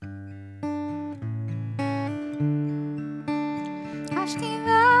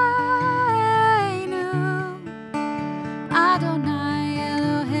Ashkiveinu, Adonai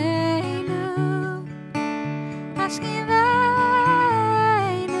Eloheinu, Ashkiveinu,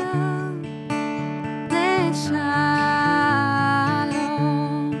 Leshalom.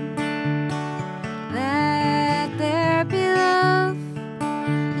 Let there be love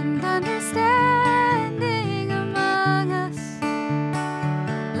and understanding among us.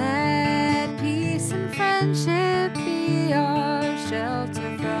 Let peace and friendship be our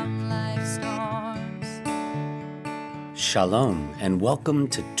shelter from life's storms. Shalom, and welcome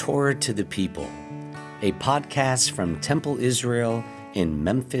to Torah to the People, a podcast from Temple Israel in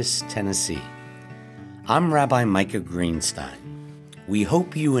Memphis, Tennessee. I'm Rabbi Micah Greenstein. We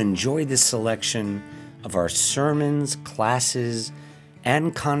hope you enjoy this selection of our sermons, classes,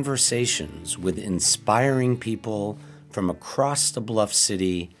 and conversations with inspiring people from across the Bluff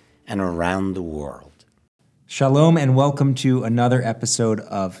City and around the world. Shalom and welcome to another episode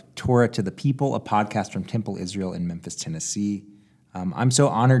of Torah to the People, a podcast from Temple Israel in Memphis, Tennessee. I'm so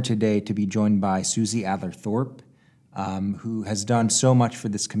honored today to be joined by Susie Adler-Thorpe, who has done so much for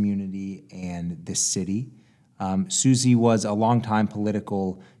this community and this city. Susie was a longtime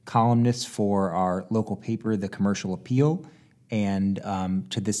political columnist for our local paper, The Commercial Appeal, and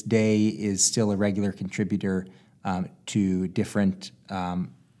to this day is still a regular contributor to different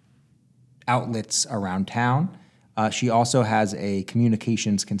outlets around town. She also has a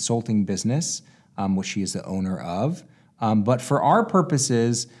communications consulting business, which she is the owner of. But for our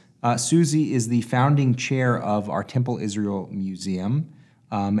purposes, Susie is the founding chair of our Temple Israel Museum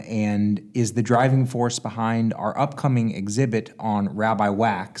and is the driving force behind our upcoming exhibit on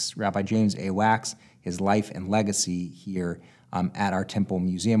Rabbi James A. Wax, his life and legacy here at our Temple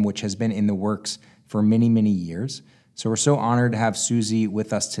Museum, which has been in the works for many, many years. So we're so honored to have Susie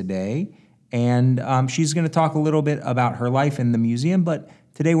with us today. And she's going to talk a little bit about her life in the museum, but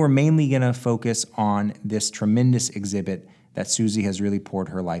today we're mainly going to focus on this tremendous exhibit that Susie has really poured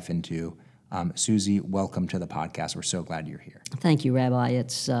her life into. Susie, welcome to the podcast. We're so glad you're here. Thank you, Rabbi.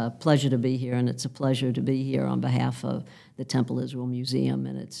 It's a pleasure to be here, and it's a pleasure to be here on behalf of the Temple Israel Museum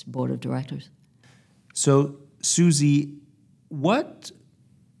and its board of directors. So, Susie, what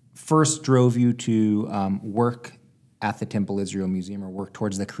first drove you to work at the Temple Israel Museum or work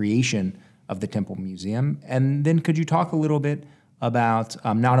towards the creation of the Temple Museum? And then could you talk a little bit about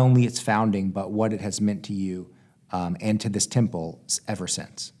not only its founding, but what it has meant to you and to this temple ever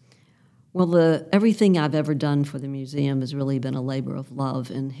since? Well, everything I've ever done for the museum has really been a labor of love,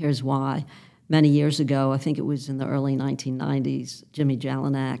 and here's why. Many years ago, I think it was in the early 1990s, Jimmy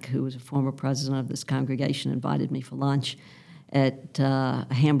Jelinek, who was a former president of this congregation, invited me for lunch at a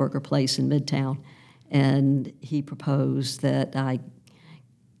hamburger place in Midtown, and he proposed that I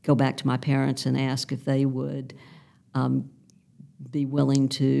go back to my parents and ask if they would be willing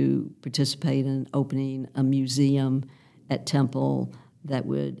to participate in opening a museum at Temple that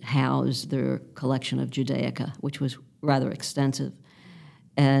would house their collection of Judaica, which was rather extensive.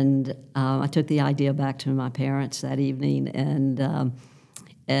 And I took the idea back to my parents that evening, and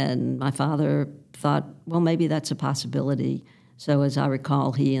my father thought, well, maybe that's a possibility. So as I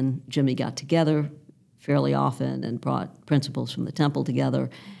recall, he and Jimmy got together fairly often and brought principals from the temple together.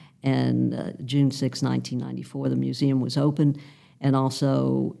 And June 6, 1994, the museum was open. And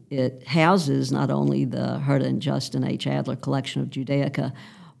also it houses not only the Herta and Justin H. Adler collection of Judaica,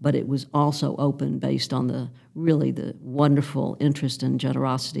 but it was also open based on the wonderful interest and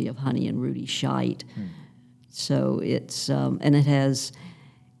generosity of Honey and Rudy Scheidt. So it's the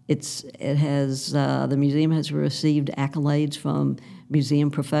museum has received accolades from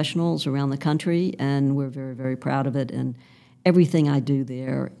museum professionals around the country, and we're very, very proud of it. And everything I do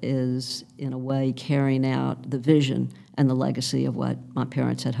there is, in a way, carrying out the vision and the legacy of what my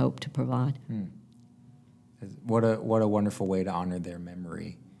parents had hoped to provide. What a wonderful way to honor their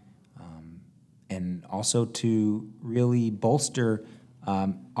memory, and also to really bolster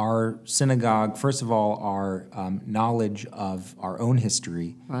our synagogue. First of all, our knowledge of our own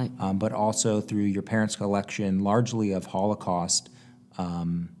history, Right. But also through your parents' collection, largely of Holocaust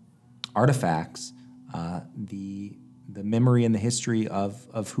artifacts, the memory and the history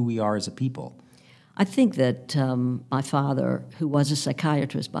of who we are as a people. I think that my father, who was a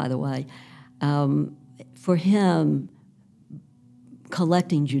psychiatrist, by the way, for him,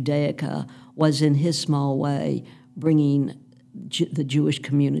 collecting Judaica was, in his small way, bringing the Jewish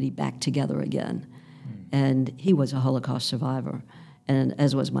community back together again. And he was a Holocaust survivor, and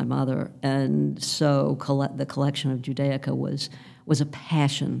as was my mother. And so the collection of Judaica was a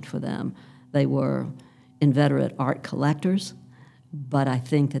passion for them. They were inveterate art collectors, but I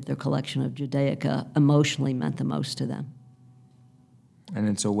think that their collection of Judaica emotionally meant the most to them. And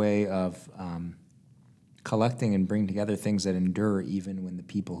it's a way of collecting and bringing together things that endure even when the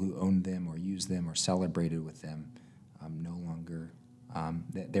people who owned them or used them or celebrated with them no longer,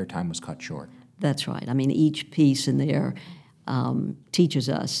 their time was cut short. That's right. I mean, each piece in there teaches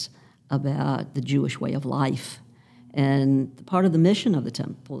us about the Jewish way of life. And part of the mission of the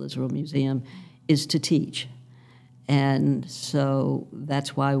Temple Israel Museum is to teach. And so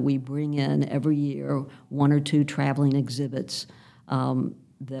that's why we bring in every year one or two traveling exhibits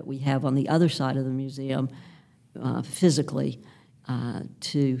that we have on the other side of the museum physically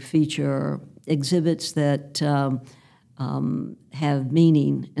to feature exhibits that have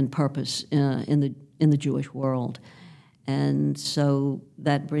meaning and purpose in the Jewish world. And so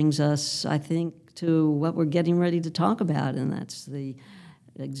that brings us, I think, to what we're getting ready to talk about, and that's the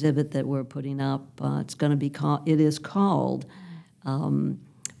exhibit that we're putting up. It is called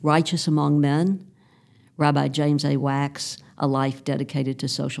Righteous Among Men, Rabbi James A. Wax, A Life Dedicated to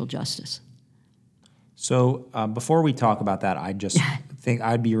Social Justice. So before we talk about that, I just think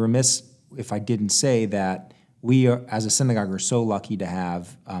I'd be remiss if I didn't say that we are, as a synagogue, are so lucky to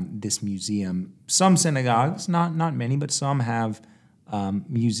have this museum. Some synagogues, not many, but some have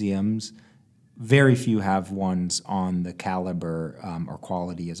museums. Very few have ones on the caliber or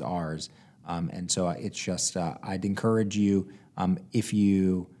quality as ours. And so it's just, I'd encourage you, if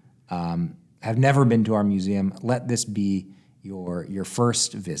you have never been to our museum, let this be your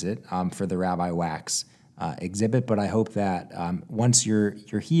first visit for the Rabbi Wax exhibit. But I hope that once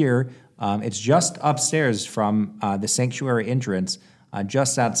you're here, it's just upstairs from the sanctuary entrance,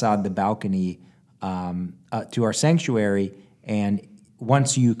 just outside the balcony to our sanctuary. And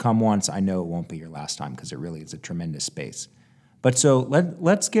once you come once, I know it won't be your last time because it really is a tremendous space. But so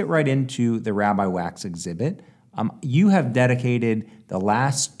let's get right into the Rabbi Wax exhibit. You have dedicated the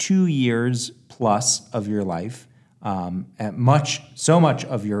last 2 years plus of your life, so much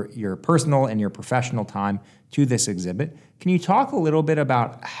of your personal and your professional time to this exhibit. Can you talk a little bit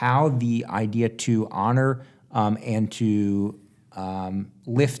about how the idea to honor and to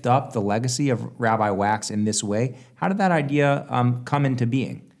lift up the legacy of Rabbi Wax in this way, how did that idea come into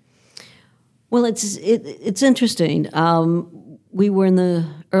being? Well, it's interesting. We were in the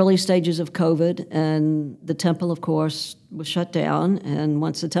early stages of COVID, and the temple, of course, was shut down. And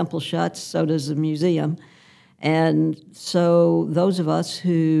once the temple shuts, so does the museum. And so those of us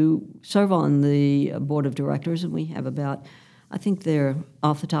who serve on the board of directors, and we have about, I think they're,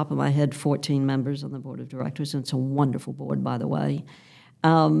 off the top of my head, 14 members on the board of directors, and it's a wonderful board, by the way.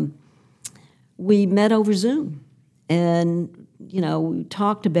 We met over Zoom, and, we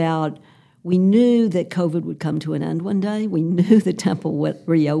talked about, we knew that COVID would come to an end one day. We knew the temple would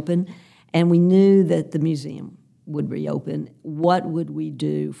reopen, and we knew that the museum would reopen. What would we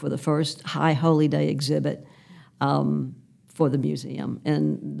do for the first High Holy Day exhibit for the museum?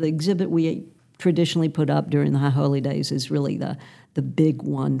 And the exhibit we traditionally put up during the High Holy Days is really the big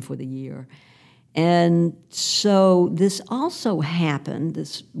one for the year. And so this also happened,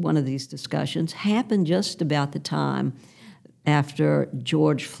 one of these discussions happened just about the time after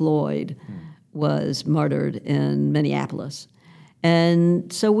George Floyd was murdered in Minneapolis.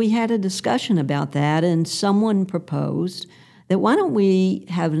 And so we had a discussion about that, and someone proposed that why don't we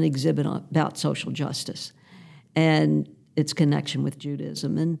have an exhibit about social justice and its connection with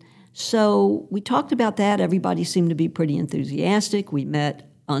Judaism. And so we talked about that. Everybody seemed to be pretty enthusiastic. We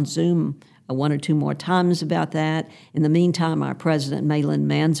met on Zoom one or two more times about that. In the meantime, our president, Malin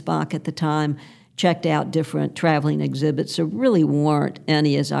Mansbach, at the time, checked out different traveling exhibits. There really weren't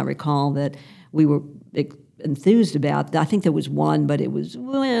any, as I recall, that we were enthused about. I think there was one, but it was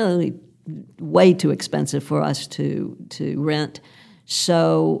way too expensive for us to rent.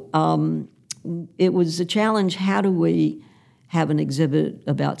 So it was a challenge. How do we have an exhibit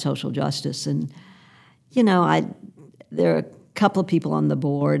about social justice? And, there are a couple of people on the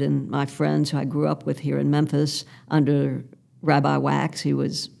board and my friends who I grew up with here in Memphis under Rabbi Wax, who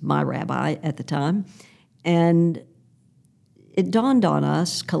was my rabbi at the time. And it dawned on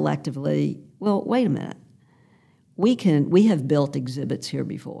us collectively, well, wait a minute. We have built exhibits here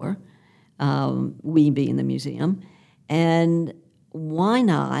before, we being the museum, and why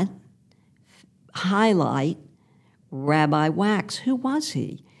not highlight Rabbi Wax? Who was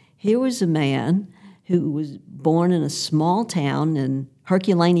he? Here was a man who was born in a small town in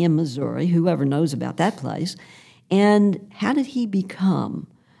Herculaneum, Missouri, whoever knows about that place. And how did he become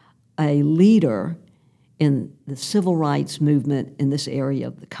a leader in the civil rights movement in this area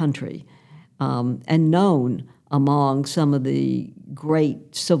of the country, and known among some of the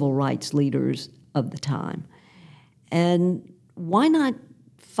great civil rights leaders of the time? And why not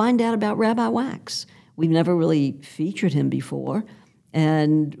find out about Rabbi Wax? We've never really featured him before.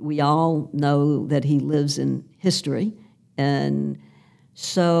 And we all know that he lives in history. And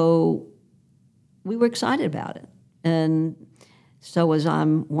so we were excited about it. And so, as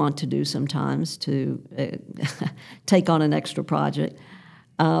I'm wont to do sometimes, to take on an extra project,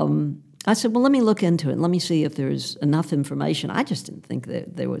 I said, well, let me look into it. Let me see if there's enough information. I just didn't think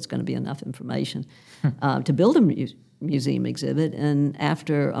that there was going to be enough information to build a museum exhibit. And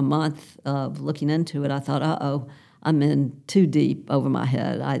after a month of looking into it, I thought, uh-oh, I'm in too deep over my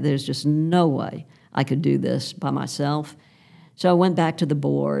head. There's just no way I could do this by myself. So I went back to the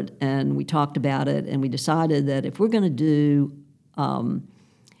board, and we talked about it, and we decided that if we're going to do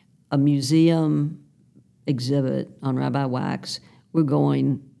a museum exhibit on Rabbi Wax, we're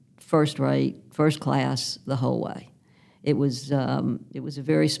going first rate, first class the whole way. It was a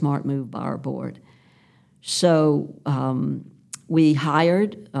very smart move by our board. So we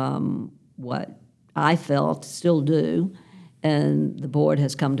hired what I felt, still do, and the board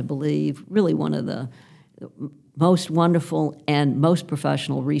has come to believe, really one of the most wonderful and most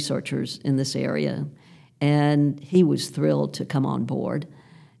professional researchers in this area. And he was thrilled to come on board.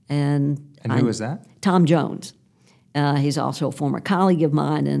 And who was that? Tom Jones. He's also a former colleague of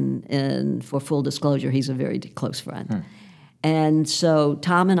mine, and for full disclosure, he's a very close friend. And so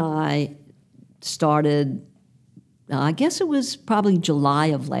Tom and I started, I guess it was probably July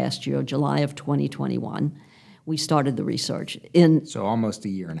of last year, July of 2021, we started the research. So almost a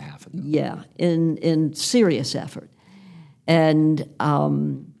year and a half ago. Yeah, in serious effort. And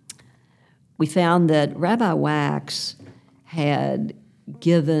we found that Rabbi Wax had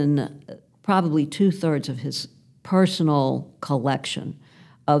given probably 2/3 of his personal collection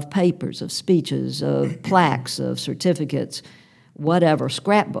of papers, of speeches, of plaques, of certificates, whatever,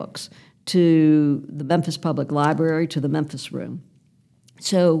 scrapbooks, to the Memphis Public Library, to the Memphis Room.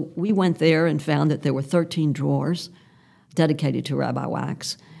 So we went there and found that there were 13 drawers dedicated to Rabbi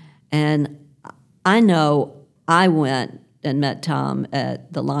Wax. And I know I went and met Tom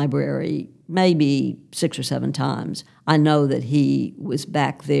at the library maybe 6 or 7 times. I know that he was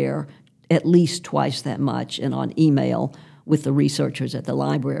back there at least twice that much and on email with the researchers at the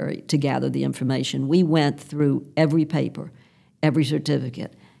library to gather the information. We went through every paper, every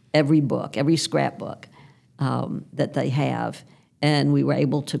certificate, every book, every scrapbook that they have, and we were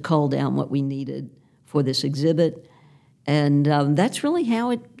able to cull down what we needed for this exhibit. And that's really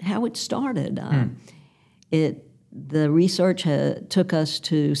how it started. The research took us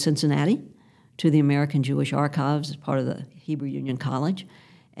to Cincinnati, to the American Jewish Archives as part of the Hebrew Union College.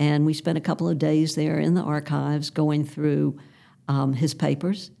 And we spent a couple of days there in the archives going through his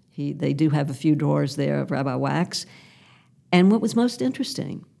papers. They do have a few drawers there of Rabbi Wax. And what was most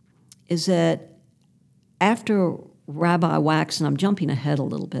interesting is that after Rabbi Wax, and I'm jumping ahead a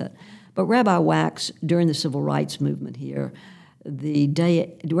little bit, but Rabbi Wax, during the civil rights movement here,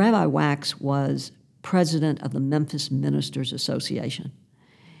 Rabbi Wax was president of the Memphis Ministers Association.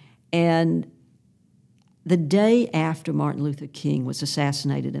 And the day after Martin Luther King was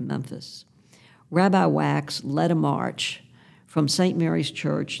assassinated in Memphis, Rabbi Wax led a march from St. Mary's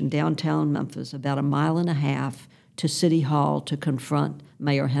Church in downtown Memphis, about 1.5 miles to City Hall to confront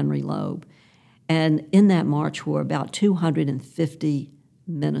Mayor Henry Loeb. And in that march were about 250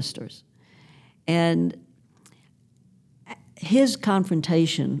 ministers. And his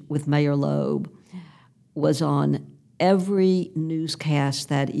confrontation with Mayor Loeb was on every newscast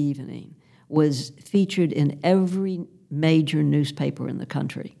that evening, was featured in every major newspaper in the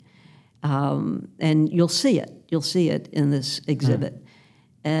country. And you'll see it in this exhibit.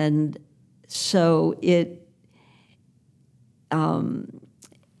 And so it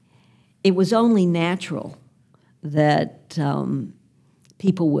was only natural that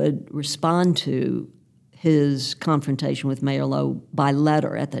people would respond to his confrontation with Mayor Loeb by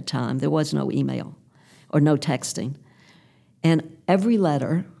letter at that time. There was no email or no texting. And every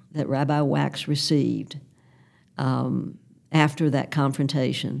letter that Rabbi Wax received after that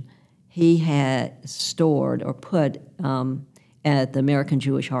confrontation, he had stored or put at the American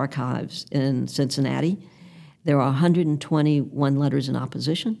Jewish Archives in Cincinnati. There are 121 letters in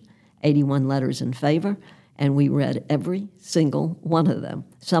opposition, 81 letters in favor, and we read every single one of them.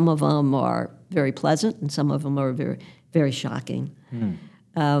 Some of them are very pleasant, and some of them are very, very shocking.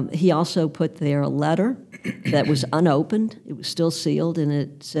 He also put there a letter that was unopened. It was still sealed, and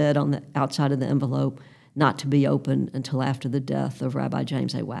it said on the outside of the envelope, not to be opened until after the death of Rabbi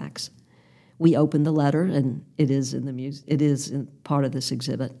James A. Wax. We opened the letter, and it is in the it is in part of this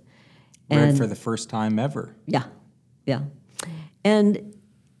exhibit. Read for the first time ever. Yeah. And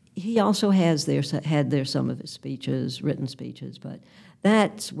he also had there some of his speeches, written speeches, but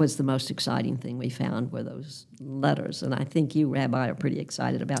that was the most exciting thing we found were those letters. And I think you, Rabbi, are pretty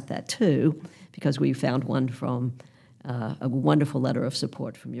excited about that too, because we found one from a wonderful letter of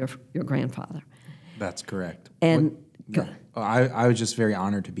support from your grandfather. That's correct. And I was just very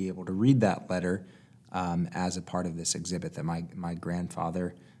honored to be able to read that letter as a part of this exhibit that my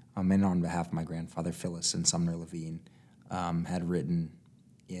grandfather, and on behalf of my grandfather, Phyllis and Sumner Levine, had written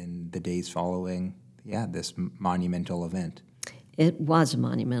in the days following, this monumental event. It was a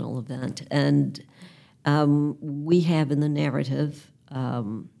monumental event, and we have in the narrative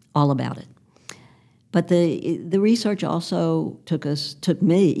all about it. But the research also took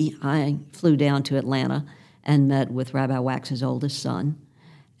me. I flew down to Atlanta and met with Rabbi Wax's oldest son,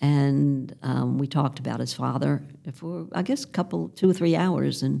 and we talked about his father for, I guess, 2 or 3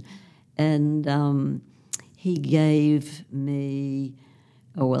 hours, and he gave me,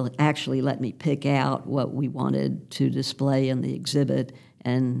 actually let me pick out what we wanted to display in the exhibit,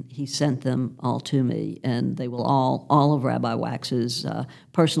 and he sent them all to me, and they will all of Rabbi Wax's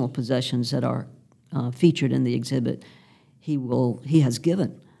personal possessions that are featured in the exhibit. He has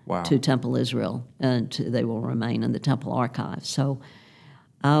given to Temple Israel, and they will remain in the Temple archives. So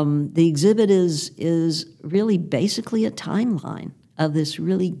the exhibit is really basically a timeline of this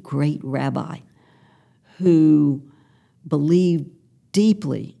really great rabbi who believed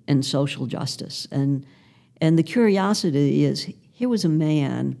deeply in social justice. And the curiosity is, here was a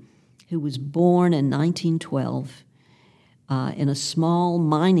man who was born in 1912 in a small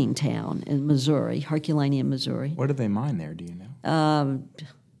mining town in Missouri, Herculaneum, Missouri. What do they mine there, do you know?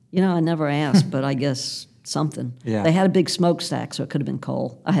 I never asked, but I guess something. Yeah. They had a big smokestack, so it could have been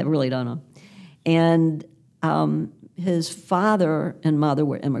coal. I really don't know. And his father and mother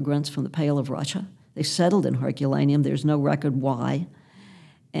were immigrants from the Pale of Russia. They settled in Herculaneum. There's no record why.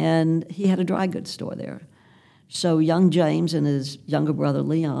 And he had a dry goods store there. So young James and his younger brother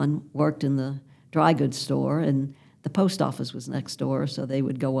Leon worked in the dry goods store, and the post office was next door, so they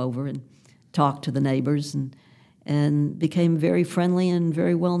would go over and talk to the neighbors, and became very friendly and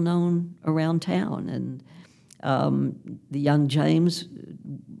very well known around town. And the young James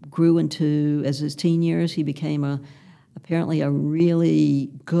grew into, as his teen years, he became apparently a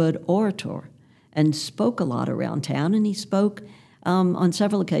really good orator and spoke a lot around town, and he spoke on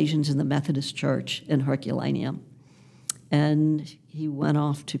several occasions in the Methodist Church in Herculaneum. And he went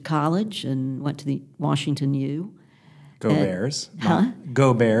off to college and went to the Washington U. Go Bears. Huh?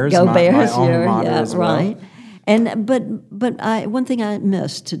 Go Bears. Go my Bears, alma mater as well. right. And but one thing I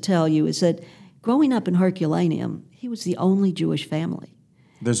missed to tell you is that growing up in Herculaneum, he was the only Jewish family.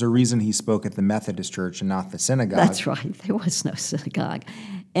 There's a reason he spoke at the Methodist Church and not the synagogue. That's right. There was no synagogue.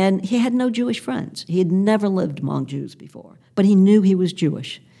 And he had no Jewish friends. He had never lived among Jews before. But he knew he was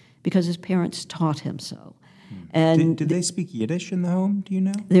Jewish because his parents taught him so. And did they speak Yiddish in the home? Do you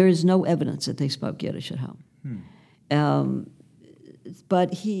know? there is no evidence that they spoke Yiddish at home.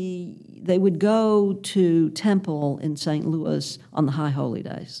 But they would go to Temple in St. Louis on the High Holy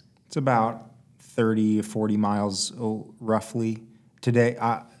Days. It's about 30 or 40 miles roughly. Today,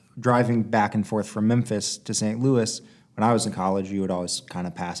 driving back and forth from Memphis to St. Louis, when I was in college, you would always kind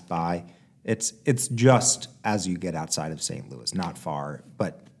of pass by. It's just as you get outside of St. Louis, not far,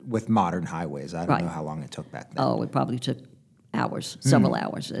 but with modern highways. I don't know how long it took back then. Oh, it probably took hours, several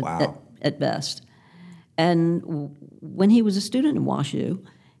hours at best. And when he was a student in WashU,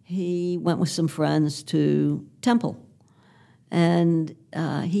 he went with some friends to Temple. And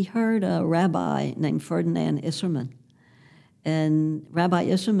he heard a rabbi named Ferdinand Isserman. And Rabbi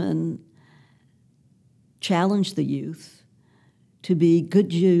Isserman challenged the youth to be good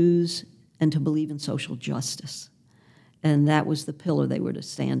Jews and to believe in social justice. And that was the pillar they were to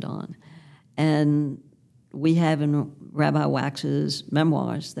stand on. And we have in Rabbi Wax's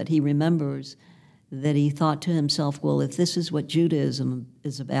memoirs that he remembers that he thought to himself, well, if this is what Judaism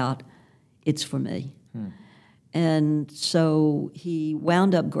is about, it's for me. And so he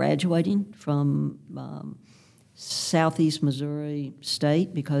wound up graduating from Southeast Missouri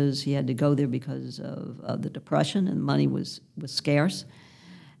State because he had to go there because of the Depression and money was scarce.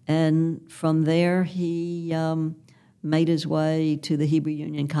 And from there, he made his way to the Hebrew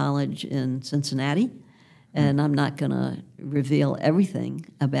Union College in Cincinnati. And I'm not going to reveal everything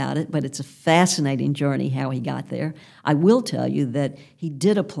about it, but it's a fascinating journey how he got there. I will tell you that he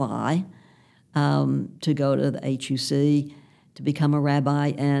did apply to go to the HUC to become a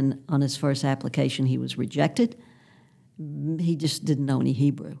rabbi, and on his first application he was rejected. He just didn't know any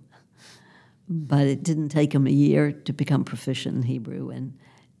Hebrew. But it didn't take him a year to become proficient in Hebrew,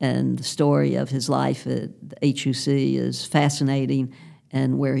 and the story of his life at the HUC is fascinating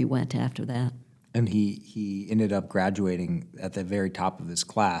and where he went after that. And he ended up graduating at the very top of his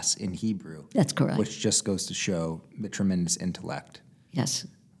class in Hebrew. That's correct. Which just goes to show the tremendous intellect. Yes.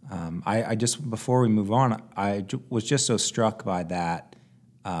 I just, before we move on, was just so struck by that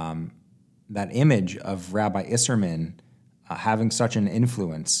image of Rabbi Isserman having such an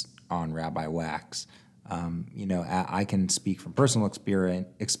influence on Rabbi Wax. I can speak from personal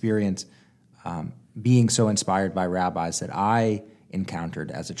experience being so inspired by rabbis that I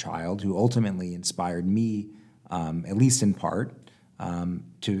encountered as a child, who ultimately inspired me, at least in part,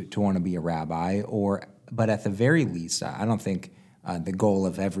 to want to be a rabbi. But at the very least, I don't think the goal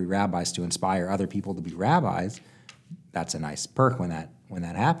of every rabbi is to inspire other people to be rabbis. That's a nice perk when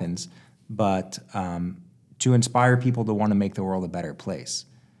that happens. But to inspire people to want to make the world a better place.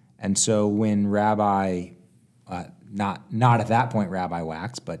 And so when Rabbi, not at that point Rabbi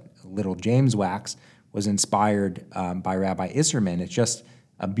Wax, but little James Wax was inspired by Rabbi Isserman, it's just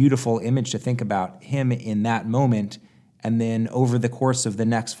a beautiful image to think about him in that moment, and then over the course of the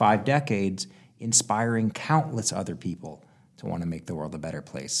next 5 decades, inspiring countless other people to want to make the world a better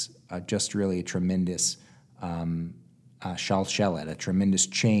place. Just really a tremendous shalshelet, a tremendous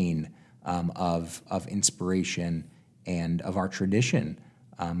chain of inspiration and of our tradition,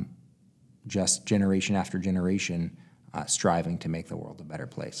 just generation after generation striving to make the world a better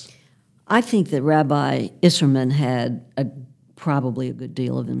place. I think that Rabbi Isserman had probably a good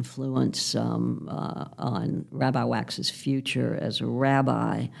deal of influence on Rabbi Wax's future as a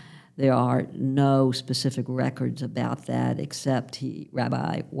rabbi. There are no specific records about that, except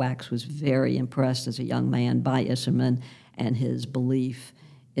Rabbi Wax was very impressed as a young man by Isserman and his belief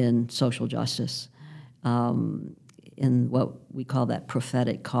in social justice, in what we call that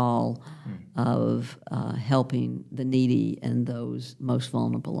prophetic call of helping the needy and those most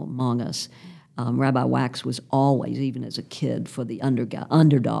vulnerable among us. Rabbi Wax was always, even as a kid, for the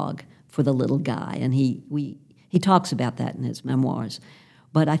underdog, for the little guy, and he talks about that in his memoirs.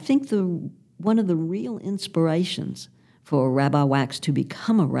 But I think one of the real inspirations for Rabbi Wax to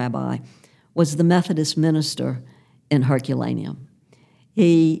become a rabbi was the Methodist minister in Herculaneum.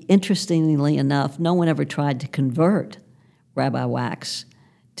 Interestingly enough, no one ever tried to convert Rabbi Wax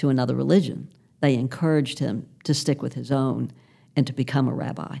to another religion. They encouraged him to stick with his own and to become a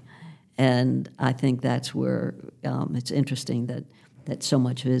rabbi. And I think that's where it's interesting that so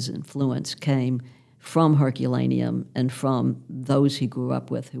much of his influence came from Herculaneum and from those he grew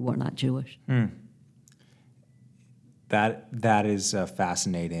up with who were not Jewish. That is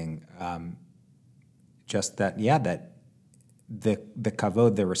fascinating. Just that the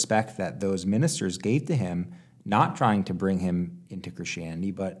kavod, the respect that those ministers gave to him, not trying to bring him into Christianity,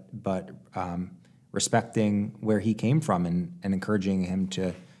 but respecting where he came from and encouraging him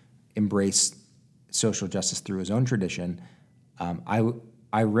to embrace social justice through his own tradition.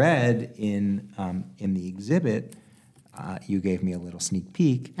 I read in the exhibit, you gave me a little sneak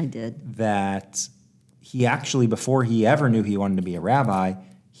peek. I did. That he actually, before he ever knew he wanted to be a rabbi,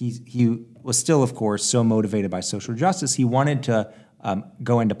 he was still, of course, so motivated by social justice. He wanted to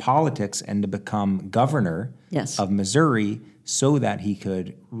go into politics and to become governor of Missouri so that he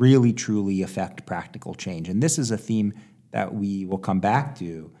could really, truly affect practical change. And this is a theme that we will come back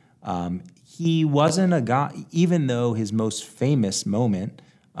to. He wasn't a guy, even though his most famous moment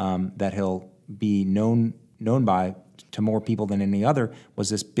that he'll be known by to more people than any other was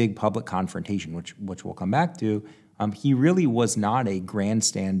this big public confrontation, which we'll come back to. He really was not a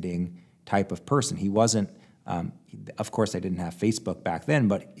grandstanding type of person. He wasn't, of course, they didn't have Facebook back then,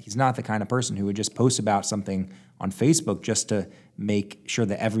 but he's not the kind of person who would just post about something on Facebook just to make sure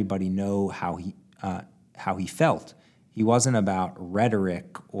that everybody know how he felt. He wasn't about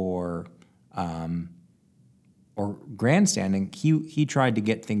rhetoric or grandstanding. He tried to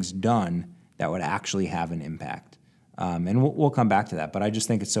get things done that would actually have an impact. And we'll come back to that. But I just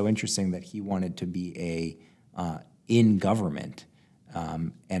think it's so interesting that he wanted to be in government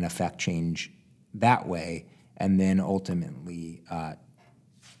and affect change that way, and then ultimately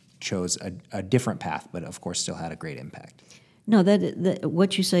chose a different path, but of course still had a great impact. No,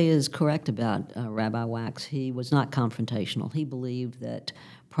 what you say is correct about Rabbi Wax. He was not confrontational. He believed that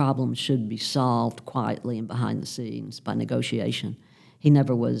problems should be solved quietly and behind the scenes by negotiation. He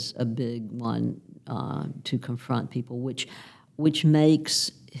never was a big one to confront people, which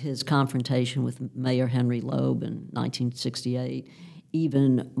makes his confrontation with Mayor Henry Loeb in 1968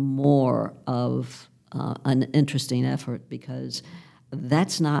 even more of an interesting effort, because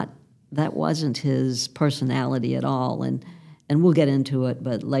that wasn't his personality at all. And we'll get into it,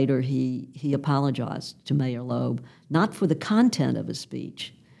 but later he apologized to Mayor Loeb, not for the content of his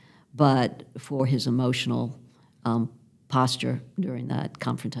speech, but for his emotional posture during that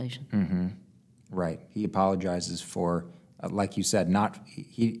confrontation. Mm-hmm. Right. He apologizes for, like you said, not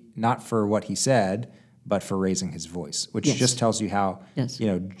for what he said, but for raising his voice, which Yes. just tells you how Yes.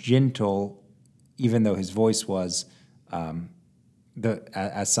 gentle, even though his voice was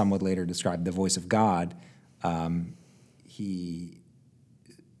as some would later describe, the voice of God. He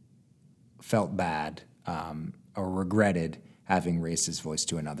felt bad or regretted having raised his voice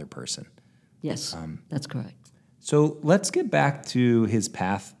to another person. Yes, that's correct. So let's get back to his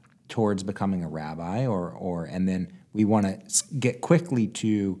path towards becoming a rabbi, and then we want to get quickly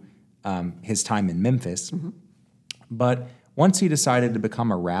to his time in Memphis. Mm-hmm. But once he decided to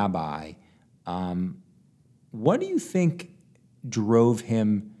become a rabbi, what do you think drove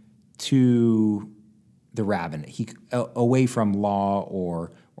him to the rabbinate, away from law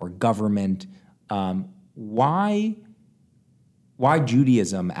or government? Why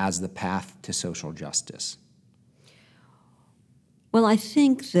Judaism as the path to social justice? Well, I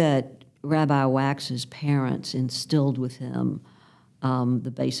think that Rabbi Wax's parents instilled with him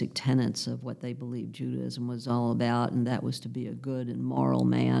the basic tenets of what they believed Judaism was all about, and that was to be a good and moral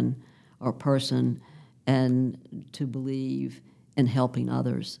man or person and to believe in helping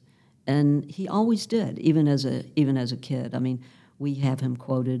others. And he always did, even as a kid. I mean, we have him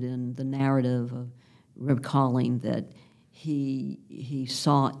quoted in the narrative of recalling that he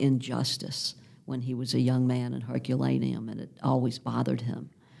saw injustice when he was a young man in Herculaneum, and it always bothered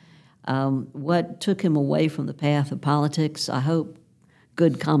him. What took him away from the path of politics? I hope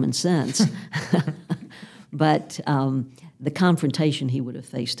good common sense. But the confrontation he would have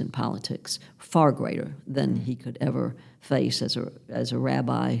faced in politics, far greater than he could ever face as a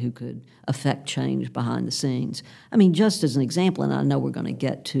rabbi who could affect change behind the scenes. I mean, just as an example, and I know we're going to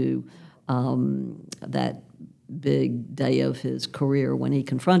get to that big day of his career when he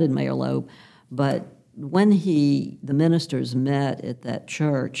confronted Mayor Loeb, but when the ministers met at that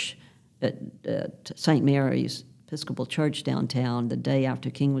church, at St. Mary's Episcopal Church downtown, the day after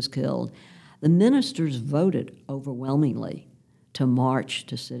King was killed, the ministers voted overwhelmingly to march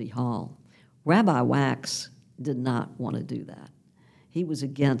to City Hall. Rabbi Wax did not want to do that. He was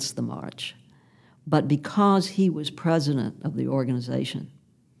against the march. But because he was president of the organization,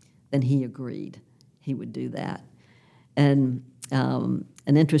 then he agreed he would do that. And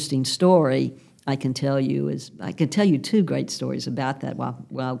an interesting story I can tell you two great stories about that.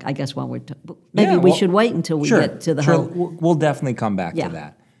 Well, I guess while we're we should wait until we get to the whole. We'll definitely come back to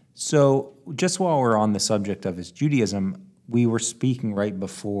that. So, just while we're on the subject of his Judaism, we were speaking right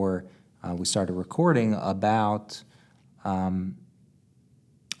before we started recording about that,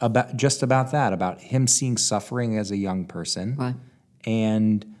 about him seeing suffering as a young person, Right.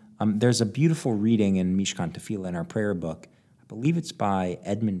 And there's a beautiful reading in Mishkan Tefillah in our prayer book. I believe it's by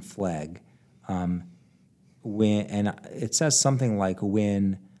Edmund Flegg. And it says something like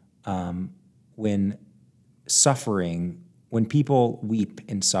when people weep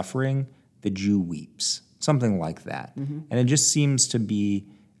in suffering, the Jew weeps, something like that. Mm-hmm. And it just seems to be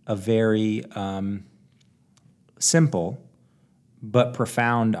a very simple but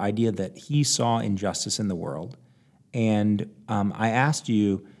profound idea that he saw injustice in the world. And I asked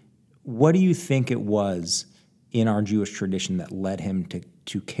you, what do you think it was in our Jewish tradition that led him to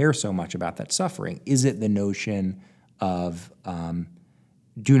care so much about that suffering? Is it the notion of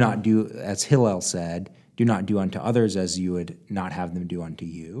do not do, as Hillel said, do not do unto others as you would not have them do unto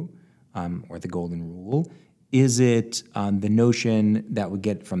you, or the golden rule? Is it the notion that we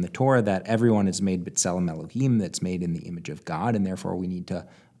get from the Torah that everyone is made b'tselem Elohim, that's made in the image of God, and therefore we need to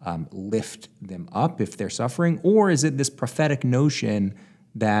lift them up if they're suffering? Or is it this prophetic notion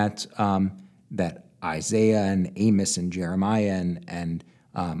that that Isaiah and Amos and Jeremiah and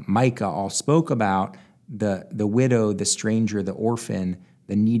Micah all spoke about, the widow, the stranger, the orphan,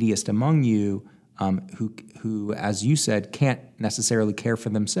 the neediest among you, who, as you said, can't necessarily care for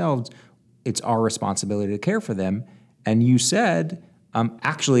themselves? It's our responsibility to care for them. And you said,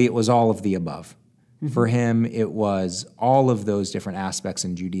 actually, it was all of the above. Mm-hmm. For him, it was all of those different aspects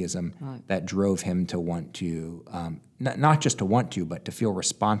in Judaism that drove him to want to, not just to want to, but to feel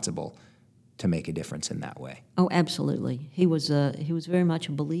responsible to make a difference in that way. Oh, absolutely. He was very much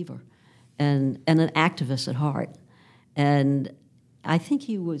a believer and an activist at heart. And I think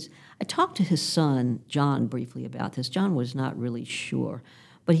I talked to his son, John, briefly about this. John was not really sure,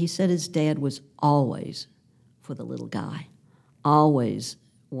 but he said his dad was always for the little guy, always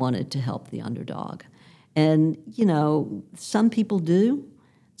wanted to help the underdog. And, some people do,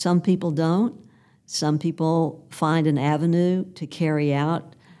 some people don't. Some people find an avenue to carry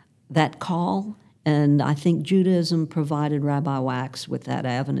out that call, and I think Judaism provided Rabbi Wax with that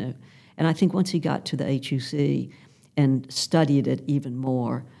avenue. And I think once he got to the HUC and studied it even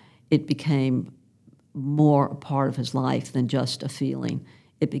more, it became more a part of his life than just a feeling.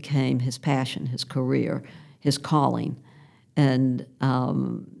 It became his passion, his career, his calling. And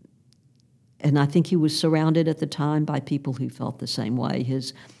I think he was surrounded at the time by people who felt the same way.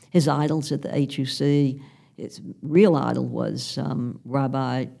 His idols at the HUC, his real idol was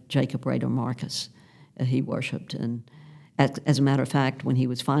Rabbi Jacob Rader Marcus. He worshipped. And as a matter of fact, when he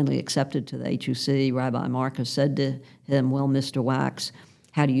was finally accepted to the HUC, Rabbi Marcus said to him, "Well, Mr. Wax,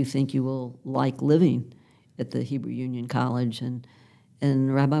 how do you think you will like living at the Hebrew Union College?" And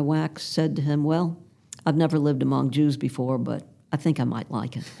Rabbi Wax said to him, "Well, I've never lived among Jews before, but I think I might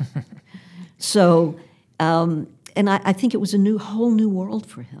like it." So, and I think it was a whole new world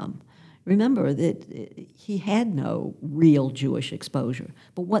for him. Remember that he had no real Jewish exposure,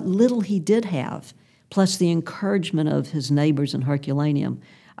 but what little he did have, plus the encouragement of his neighbors in Herculaneum,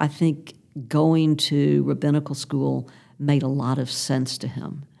 I think going to rabbinical school made a lot of sense to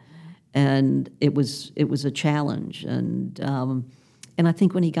him, and it was a challenge. And I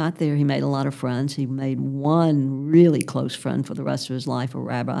think when he got there, he made a lot of friends. He made one really close friend for the rest of his life, a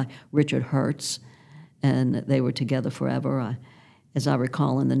Rabbi, Richard Hertz, and they were together forever. As I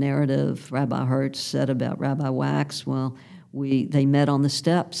recall in the narrative, Rabbi Hertz said about Rabbi Wax, well, they met on the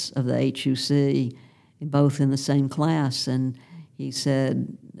steps of the HUC, both in the same class, and he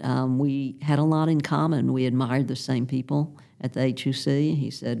said, we had a lot in common. We admired the same people at the HUC. He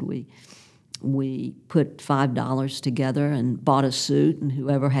said we put $5 together and bought a suit, and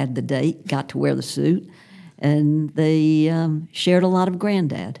whoever had the date got to wear the suit. And they shared a lot of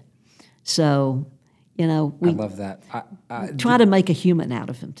granddad. So, we I love that. try to make a human out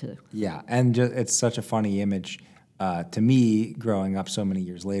of him, too. Yeah, and it's such a funny image to me growing up so many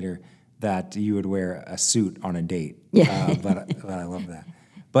years later that you would wear a suit on a date. Yeah. But I love that.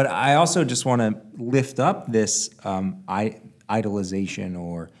 But I also just want to lift up this idolization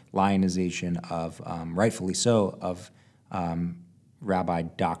or lionization of, rightfully so, of Rabbi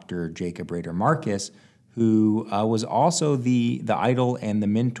Dr. Jacob Rader Marcus, who was also the idol and the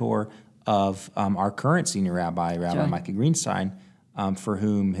mentor of our current senior rabbi, Rabbi Micah Greenstein, for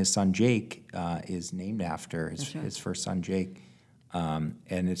whom his son Jake is named after, his first son Jake. And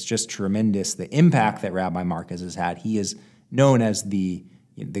it's just tremendous, the impact that Rabbi Marcus has had. He is known as the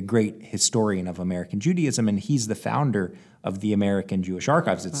great historian of American Judaism, and he's the founder of the American Jewish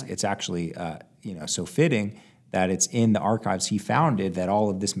Archives. It's actually so fitting that it's in the archives he founded that all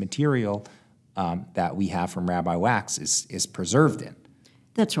of this material that we have from Rabbi Wax is preserved in.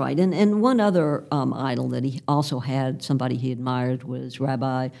 That's right. And one other idol that he also had, somebody he admired, was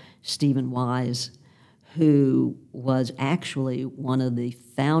Rabbi Stephen Wise, who was actually one of the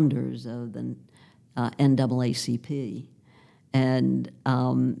founders of the NAACP. And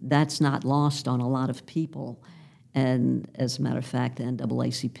that's not lost on a lot of people. And as a matter of fact, the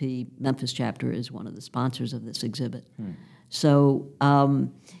NAACP Memphis chapter is one of the sponsors of this exhibit. So,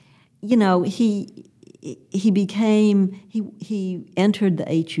 he entered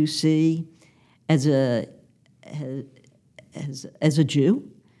the HUC as a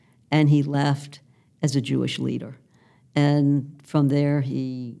Jew, and he left as a Jewish leader. And from there,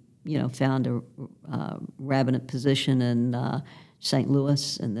 he found a rabbinate position in St.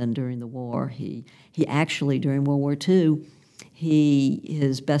 Louis, and then during the war, he actually, during World War II,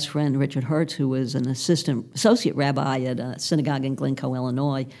 his best friend, Richard Hertz, who was an associate rabbi at a synagogue in Glencoe,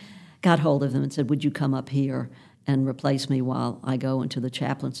 Illinois, got hold of him and said, "Would you come up here and replace me while I go into the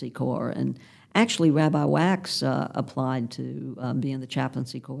chaplaincy corps?" And actually, Rabbi Wax applied to be in the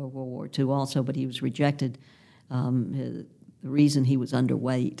chaplaincy corps of World War II also, but he was rejected. The reason he was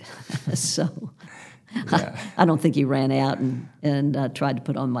underweight. So Yeah. I don't think he ran out and tried to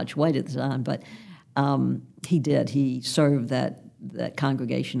put on much weight at the time, but he did. He served that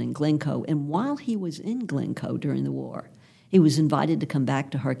congregation in Glencoe. And while he was in Glencoe during the war, he was invited to come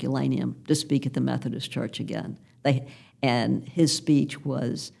back to Herculaneum to speak at the Methodist Church again. And his speech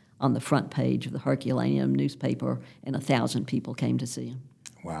was on the front page of the Herculaneum newspaper, and 1,000 people came to see him.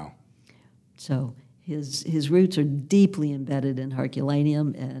 Wow. So his roots are deeply embedded in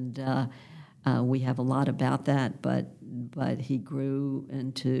Herculaneum, and we have a lot about that. But he grew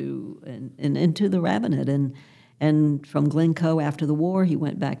into the rabbinate, and from Glencoe after the war, he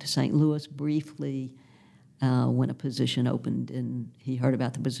went back to St. Louis briefly when a position opened, and he heard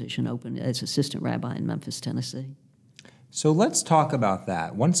about the position opened as assistant rabbi in Memphis, Tennessee. So let's talk about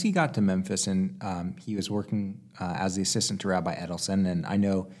that. Once he got to Memphis, and he was working as the assistant to Rabbi Edelson, and I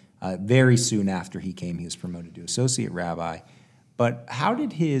know very soon after he came, he was promoted to associate rabbi. But how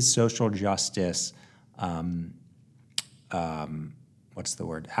did his social justice, How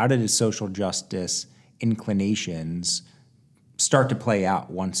did his social justice inclinations start to play out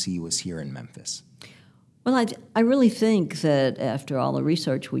once he was here in Memphis? Well, I really think that after all the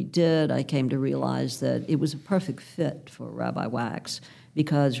research we did, I came to realize that it was a perfect fit for Rabbi Wax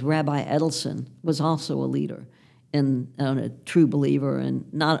because Rabbi Edelson was also a leader and a true believer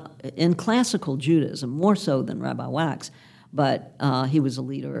in classical Judaism, more so than Rabbi Wax, but he was a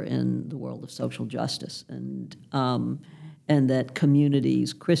leader in the world of social justice and that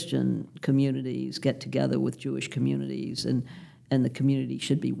communities, Christian communities, get together with Jewish communities and the community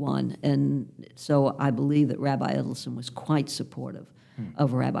should be one. And so I believe that Rabbi Edelson was quite supportive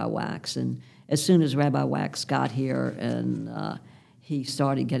of Rabbi Wax. And as soon as Rabbi Wax got here and he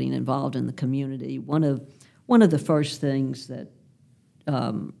started getting involved in the community, one of the first things that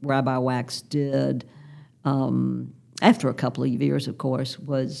Rabbi Wax did after a couple of years, of course,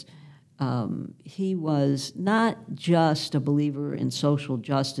 was he was not just a believer in social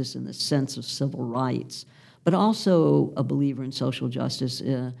justice in the sense of civil rights, but also a believer in social justice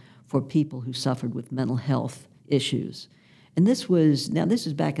for people who suffered with mental health issues. And this is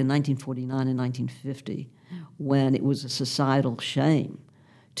back in 1949 and 1950, when it was a societal shame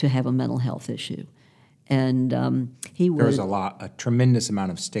to have a mental health issue. And There was a tremendous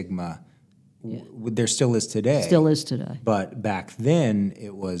amount of stigma. Yeah. There still is today. Still is today. But back then,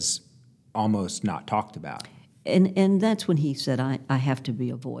 it was almost not talked about. And that's when he said, I have to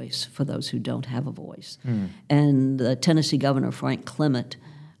be a voice for those who don't have a voice. And the Tennessee Governor, Frank Clement,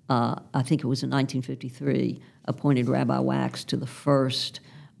 I think it was in 1953, appointed Rabbi Wax to the first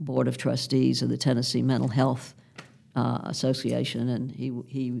Board of Trustees of the Tennessee Mental Health Association, and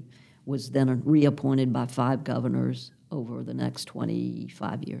he was then reappointed by 5 governors over the next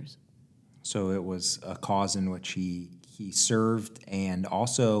 25 years. So it was a cause in which he served and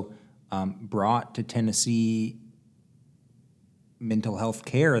also brought to Tennessee mental health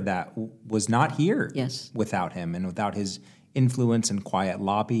care that was not here without him and without his influence and quiet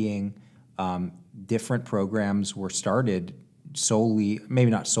lobbying. Different programs were started solely, maybe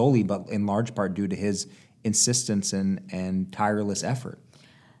not solely, but in large part due to his insistence and tireless effort.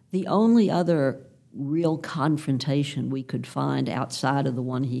 The only other real confrontation we could find outside of the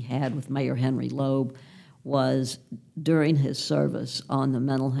one he had with Mayor Henry Loeb was during his service on the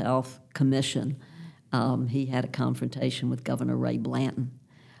Mental Health Commission. He had a confrontation with Governor Ray Blanton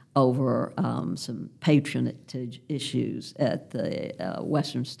over some patronage issues at the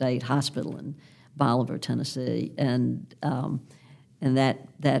Western State Hospital in Bolivar, Tennessee, and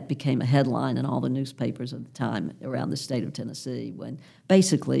that became a headline in all the newspapers at the time around the state of Tennessee, when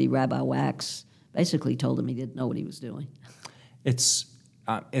basically Rabbi Wax basically told him he didn't know what he was doing. It's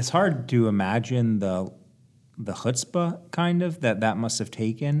hard to imagine the chutzpah kind of that must have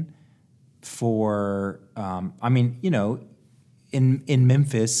taken for in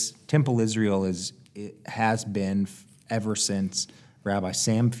Memphis, Temple Israel has been ever since Rabbi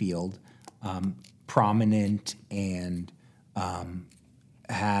Samfield prominent and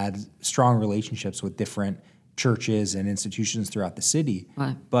had strong relationships with different churches and institutions throughout the city.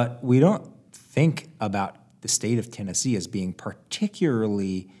 Right. But we don't think about the state of Tennessee as being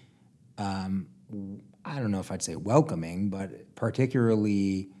particularly, I don't know if I'd say welcoming, but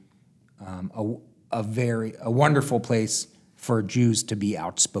particularly a wonderful place for Jews to be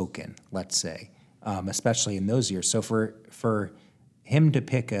outspoken, let's say, especially in those years. So for him to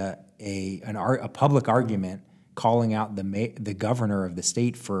pick a public argument calling out the governor of the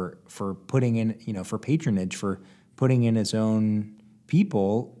state for putting in, for patronage, for putting in his own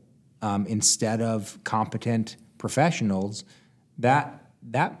people instead of competent professionals, that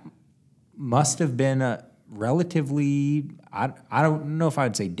must have been a relatively, I don't know if I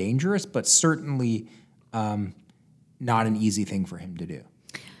would say dangerous, but certainly not an easy thing for him to do.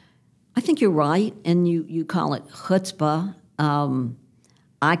 I think you're right, and you call it chutzpah.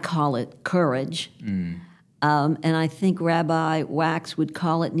 I call it courage. And I think Rabbi Wax would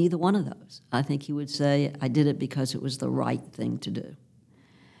call it neither one of those. I think he would say, I did it because it was the right thing to do,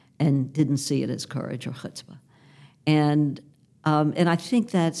 and didn't see it as courage or chutzpah. And I think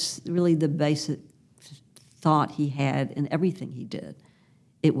that's really the basic thought he had in everything he did.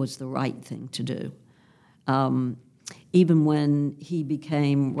 It was the right thing to do. Even when he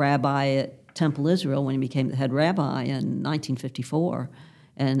became rabbi at Temple Israel, when he became the head rabbi in 1954,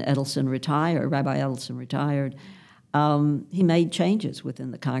 and Rabbi Edelson retired, he made changes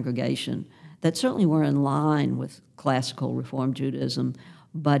within the congregation that certainly were in line with classical Reform Judaism,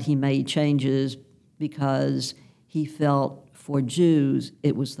 but he made changes because he felt for Jews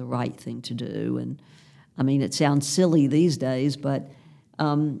it was the right thing to do. And I mean, it sounds silly these days, but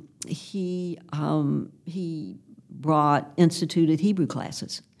he instituted Hebrew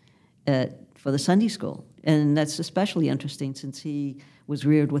classes for the Sunday school, and that's especially interesting since he was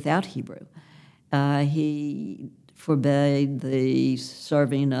reared without Hebrew. he forbade the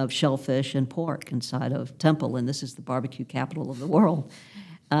serving of shellfish and pork inside of temple, and this is the barbecue capital of the world.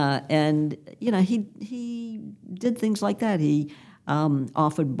 And he did things like that. He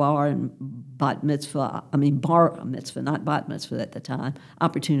offered bar mitzvah, not bat mitzvah at the time,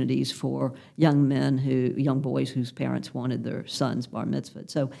 opportunities for young boys whose parents wanted their sons bar mitzvah.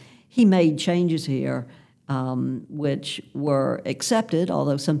 So he made changes here which were accepted,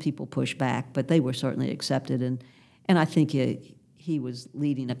 although some people pushed back, but they were certainly accepted. And I think he was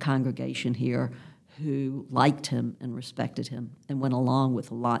leading a congregation here who liked him and respected him and went along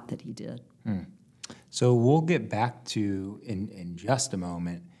with a lot that he did. So we'll get back to, in just a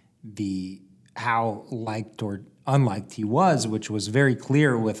moment, how liked or unliked he was, which was very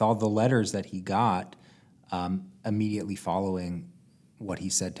clear with all the letters that he got immediately following what he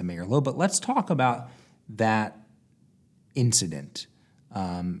said to Mayor Loeb. But let's talk about that incident.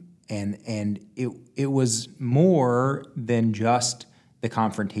 And it was more than just the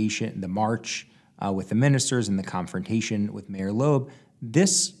confrontation, the march with the ministers and the confrontation with Mayor Loeb.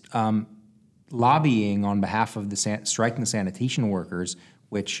 This lobbying on behalf of the striking sanitation workers,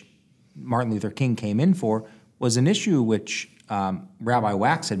 which Martin Luther King came in for, was an issue which Rabbi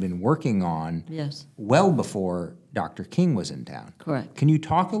Wax had been working on well before Dr. King was in town. Correct. Can you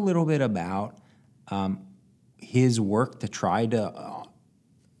talk a little bit about his work to try to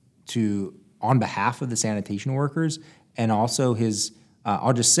on behalf of the sanitation workers, and also his,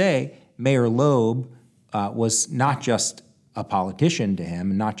 I'll just say, Mayor Loeb was not just a politician to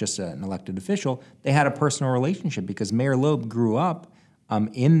him and not just an elected official. They had a personal relationship because Mayor Loeb grew up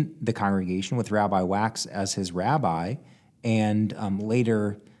in the congregation with Rabbi Wax as his rabbi, and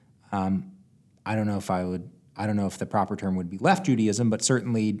later, I don't know if the proper term would be left Judaism, but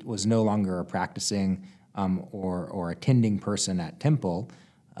certainly was no longer a practicing or attending person at temple.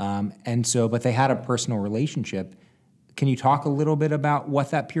 But they had a personal relationship. Can you talk a little bit about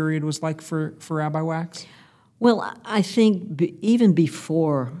what that period was like for Rabbi Wax? Well, I think even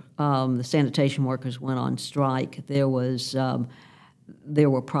before the sanitation workers went on strike, there were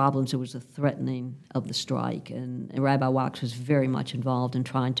problems. There was a threatening of the strike, and Rabbi Wax was very much involved in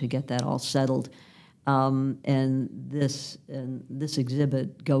trying to get that all settled. And this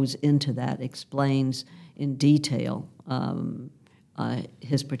exhibit goes into that, explains in detail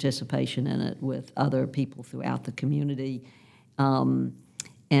his participation in it with other people throughout the community.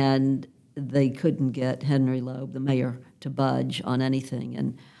 And they couldn't get Henry Loeb, the mayor, to budge on anything.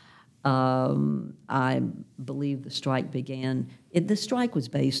 And I believe the strike began. The strike was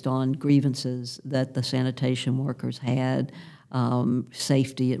based on grievances that the sanitation workers had,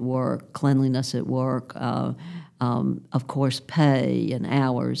 safety at work, cleanliness at work, of course, pay and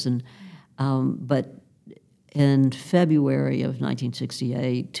hours. But in February of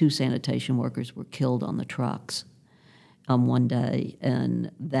 1968, 2 sanitation workers were killed on the trucks one day, and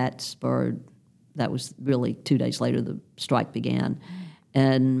that was really 2 days later the strike began.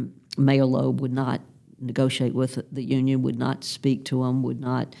 And Mayor Loeb would not negotiate with the union, would not speak to them,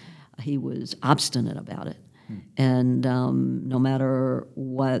 he was obstinate about it. And no matter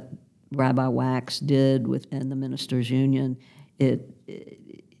what Rabbi Wax did within the ministers' union,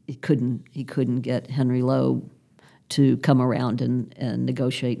 he couldn't get Henry Loeb to come around and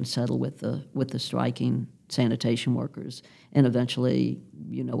negotiate and settle with the striking sanitation workers. And eventually,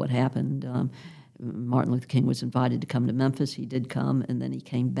 you know what happened. Martin Luther King was invited to come to Memphis. He did come, and then he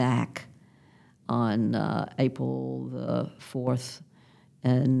came back on April the 4th,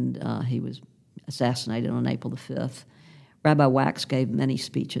 and he was assassinated on April the 5th. Rabbi Wax gave many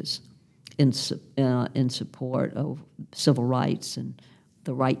speeches in support of civil rights and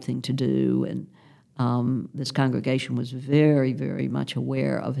the right thing to do, and this congregation was very, very much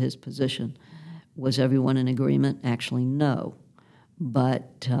aware of his position. Was everyone in agreement? Actually, no.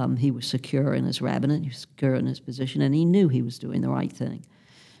 But he was secure in his rabbinate, he was secure in his position, and he knew he was doing the right thing.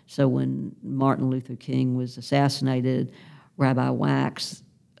 So when Martin Luther King was assassinated, Rabbi Wax,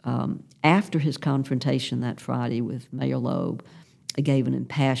 after his confrontation that Friday with Mayor Loeb, gave an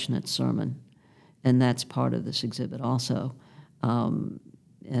impassionate sermon, and that's part of this exhibit also.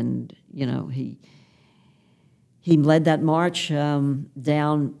 And, you know, he led that march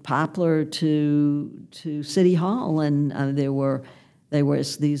down Poplar to City Hall, and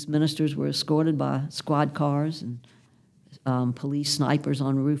these ministers were escorted by squad cars and police snipers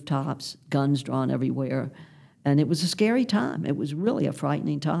on rooftops, guns drawn everywhere, and it was a scary time. It was really a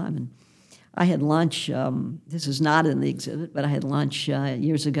frightening time. And I had lunch. This is not in the exhibit, but I had lunch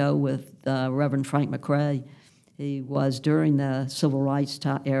years ago with Reverend Frank McRae. He was during the civil rights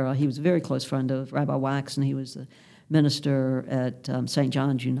era. He was a very close friend of Rabbi Wax, and he was the minister at St.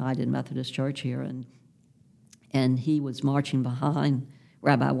 John's United Methodist Church here, and he was marching behind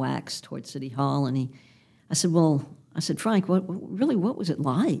Rabbi Wax towards City Hall, and I said, Frank, what was it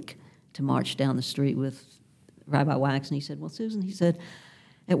like to march down the street with Rabbi Wax? And he said, well, Susan, he said,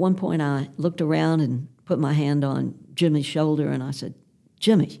 at one point I looked around and put my hand on Jimmy's shoulder, and I said,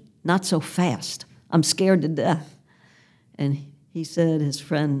 Jimmy, not so fast. I'm scared to death. And he said, his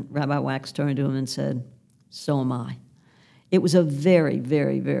friend Rabbi Wax turned to him and said, so am I. It was a very,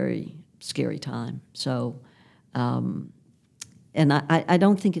 very, very scary time. So, and I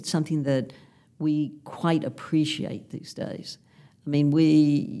don't think it's something that we quite appreciate these days. I mean,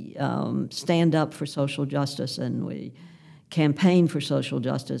 we stand up for social justice, and we campaign for social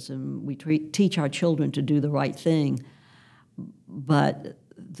justice, and we teach our children to do the right thing. But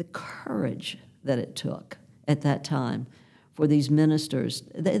the courage that it took at that time for these ministers,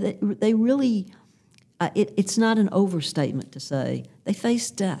 they really, it's not an overstatement to say, they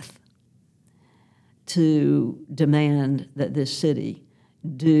faced death to demand that this city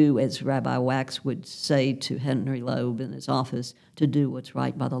do, as Rabbi Wax would say to Henry Loeb in his office, to do what's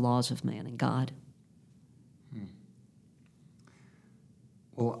right by the laws of man and God.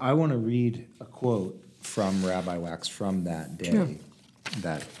 Well, I want to read a quote from Rabbi Wax from that day Sure.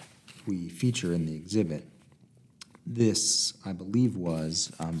 that we feature in the exhibit. This, I believe,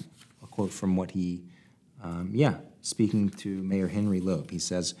 was a quote from what he, speaking to Mayor Henry Loeb. He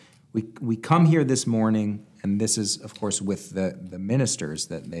says, we come here this morning, and this is, of course, with the ministers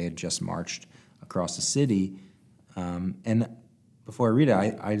that they had just marched across the city. And before I read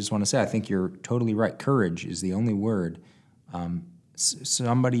it, I just want to say I think you're totally right. Courage is the only word.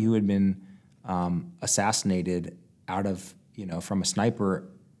 Somebody who had been assassinated from a sniper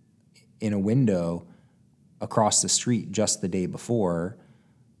in a window across the street just the day before.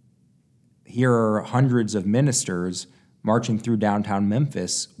 Here are hundreds of ministers marching through downtown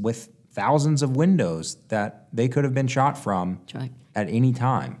Memphis with thousands of windows that they could have been shot from Right. at any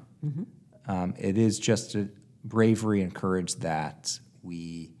time. Mm-hmm. It is just a bravery and courage that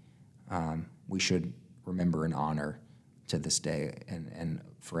we should remember and honor to this day and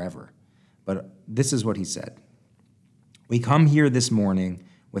forever. But this is what he said. We come here this morning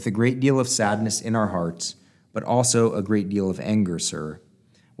with a great deal of sadness in our hearts, but also a great deal of anger, sir.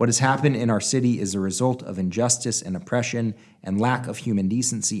 What has happened in our city is the result of injustice and oppression and lack of human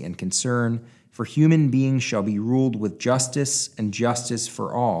decency and concern, for human beings shall be ruled with justice and justice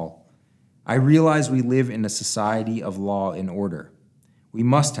for all. I realize we live in a society of law and order. We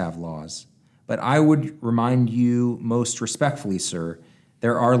must have laws. But I would remind you most respectfully, sir,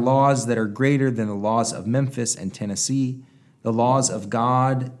 there are laws that are greater than the laws of Memphis and Tennessee. The laws of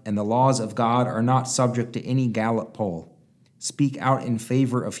God and the laws of God are not subject to any Gallup poll. Speak out in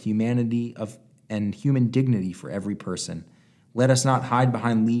favor of humanity and human dignity for every person. Let us not hide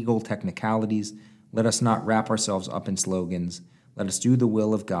behind legal technicalities. Let us not wrap ourselves up in slogans. Let us do the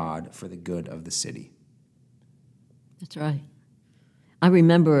will of God for the good of the city. That's right. I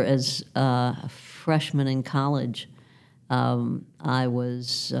remember as a freshman in college, I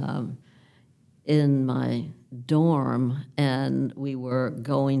was in my dorm, and we were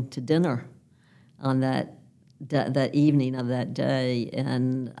going to dinner on that evening of that day,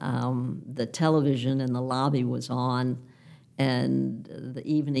 and the television in the lobby was on, and the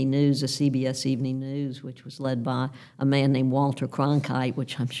evening news, the CBS Evening News, which was led by a man named Walter Cronkite,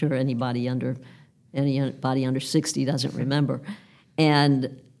 which I'm sure anybody under 60 doesn't remember.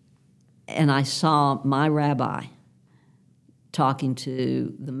 And I saw my rabbi talking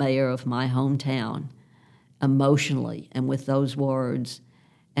to the mayor of my hometown emotionally and with those words.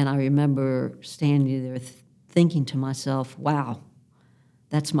 And I remember standing there thinking to myself, wow,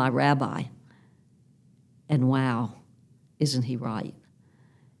 that's my rabbi. And wow, isn't he right?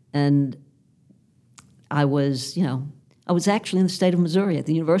 And I was actually in the state of Missouri, at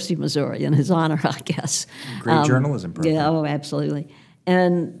the University of Missouri, in his honor, I guess. Great journalism program. Yeah, oh, absolutely.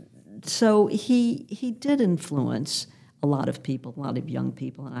 And so he did influence a lot of people, a lot of young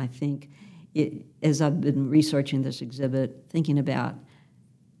people. And I think, as I've been researching this exhibit, thinking about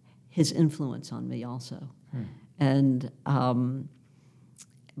his influence on me also. And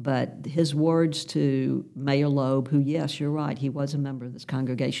but his words to Mayor Loeb, who, yes, you're right, he was a member of this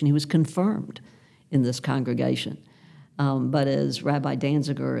congregation. He was confirmed in this congregation. But as Rabbi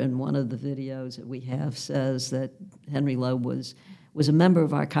Danziger in one of the videos that we have says, that Henry Loeb was a member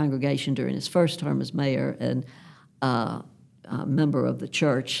of our congregation during his first term as mayor, and a member of the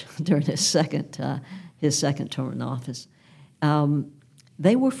church during his second term in office.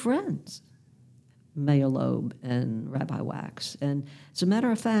 They were friends, Mayor Loeb and Rabbi Wax. And as a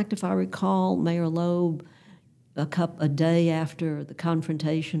matter of fact, if I recall, Mayor Loeb a day after the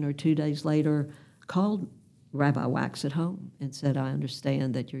confrontation or 2 days later, called Rabbi Wax at home and said, I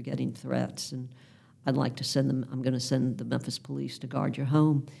understand that you're getting threats, and I'm going to send the Memphis police to guard your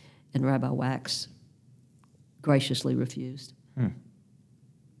home. And Rabbi Wax graciously refused.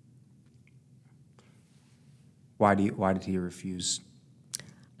 Why did he refuse?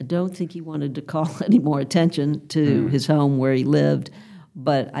 I don't think he wanted to call any more attention to his home where he lived,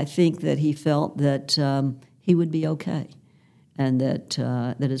 but I think that he felt that he would be okay, and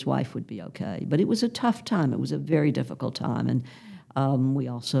that his wife would be okay. But it was a tough time. It was a very difficult time, and we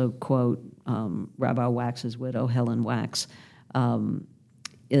also quote Rabbi Wax's widow, Helen Wax, in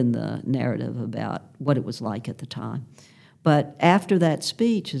the narrative about what it was like at the time. But after that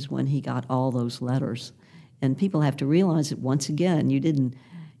speech is when he got all those letters. And people have to realize that, once again, you didn't,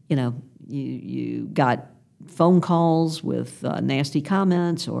 you got phone calls with nasty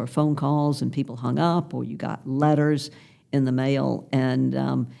comments, or phone calls and people hung up, or you got letters in the mail.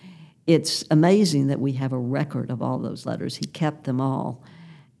 And it's amazing that we have a record of all those letters. He kept them all.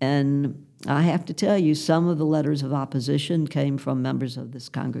 And I have to tell you, some of the letters of opposition came from members of this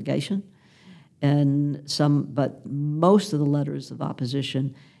congregation, but most of the letters of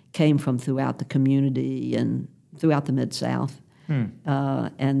opposition came from throughout the community and throughout the Mid-South.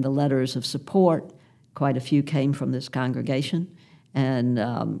 And the letters of support, quite a few came from this congregation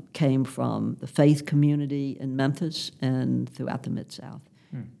and came from the faith community in Memphis and throughout the Mid-South.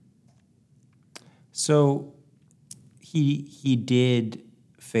 So he did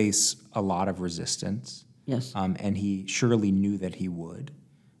face a lot of resistance. Yes. And he surely knew that he would.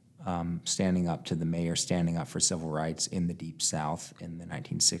 Standing up to the mayor, standing up for civil rights in the Deep South in the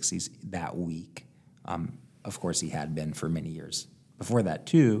 1960s that week. Of course, he had been for many years before that,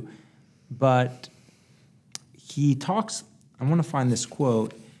 too. But he talks, I want to find this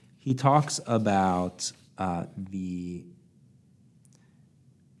quote. He talks about the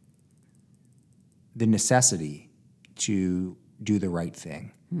necessity to do the right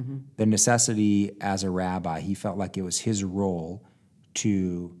thing. Mm-hmm. The necessity as a rabbi, he felt like it was his role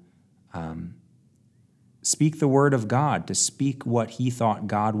to speak the word of God, to speak what he thought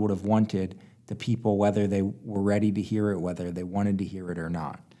God would have wanted to people, whether they were ready to hear it, whether they wanted to hear it or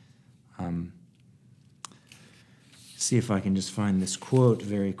not. See if I can just find this quote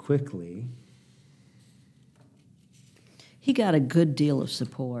very quickly. He got a good deal of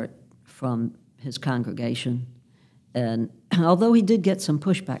support from his congregation, and although he did get some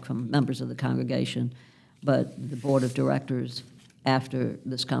pushback from members of the congregation, but the board of directors, after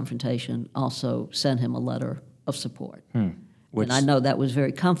this confrontation, also sent him a letter of support. And I know that was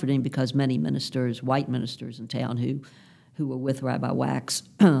very comforting, because many ministers, white ministers in town who were with Rabbi Wax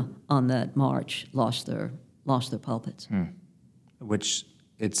on that march, lost their pulpits. Which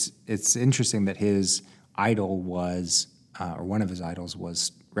it's interesting that his idol was, or one of his idols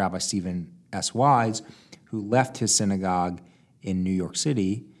was Rabbi Stephen S. Wise, who left his synagogue in New York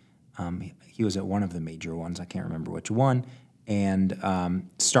City. He was at one of the major ones, I can't remember which one, and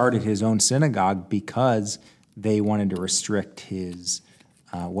started his own synagogue because they wanted to restrict his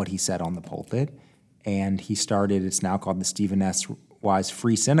what he said on the pulpit. And he started, it's now called the Stephen S. Wise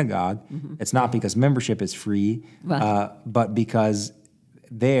Free Synagogue. Mm-hmm. It's not because membership is free, right. But because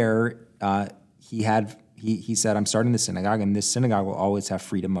there he said, I'm starting the synagogue, and this synagogue will always have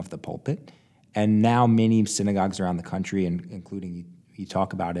freedom of the pulpit. And now many synagogues around the country, and including you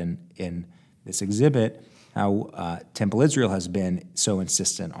talk about in this exhibit, how Temple Israel has been so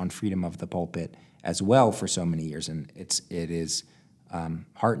insistent on freedom of the pulpit as well for so many years. And it is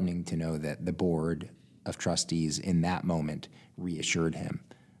heartening to know that the board of trustees in that moment reassured him.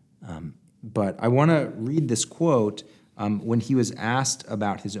 But I want to read this quote. When he was asked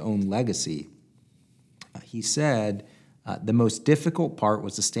about his own legacy, he said, the most difficult part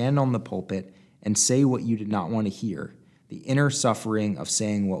was to stand on the pulpit and say what you did not want to hear, the inner suffering of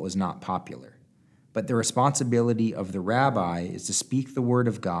saying what was not popular. But the responsibility of the rabbi is to speak the word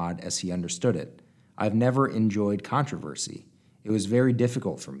of God as he understood it. I've never enjoyed controversy. It was very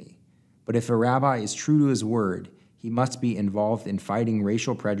difficult for me. But if a rabbi is true to his word, he must be involved in fighting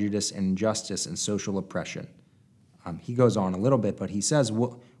racial prejudice and injustice and social oppression. He goes on a little bit, but he says,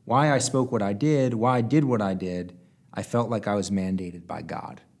 why I spoke what I did, why I did what I did, I felt like I was mandated by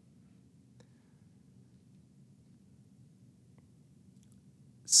God.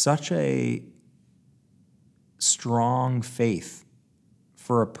 Such a strong faith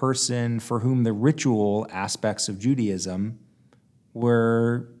for a person for whom the ritual aspects of Judaism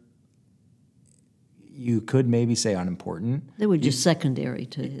were, you could maybe say, unimportant. They were just secondary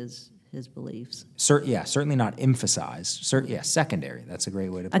to his his beliefs. Certainly not emphasized. Secondary. That's a great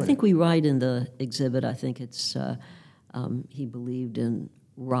way to put I it. think we write in the exhibit, I think it's, he believed in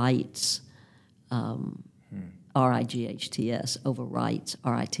rights, R-I-G-H-T-S, over rights,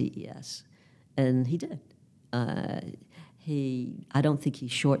 R-I-T-E-S. And he did. I don't think he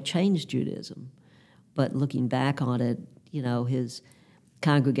shortchanged Judaism, but looking back on it, his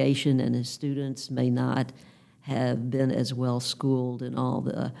congregation and his students may not have been as well schooled in all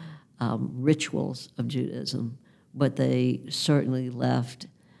the rituals of Judaism, but they certainly left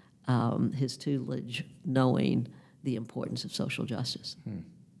his tutelage knowing the importance of social justice.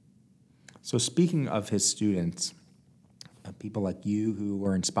 So speaking of his students, people like you who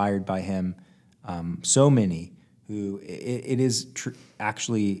were inspired by him, so many who it is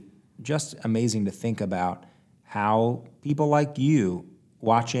actually just amazing to think about how people like you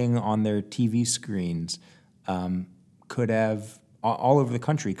watching on their TV screens could have, all over the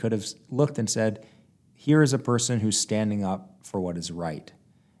country, could have looked and said, here is a person who's standing up for what is right.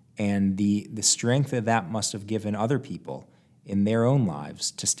 And the strength that must have given other people in their own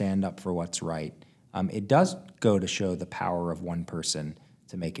lives to stand up for what's right. It does go to show the power of one person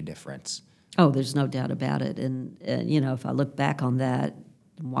to make a difference. Oh, there's no doubt about it. And if I look back on that,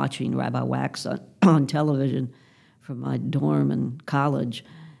 watching Rabbi Wax on television from my dorm in college,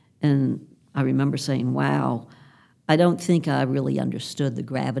 and I remember saying, wow, I don't think I really understood the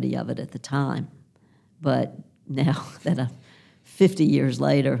gravity of it at the time. But now that I'm 50 years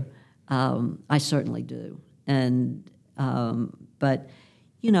later, I certainly do. And but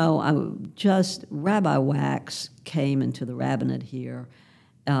Rabbi Wax came into the rabbinate here,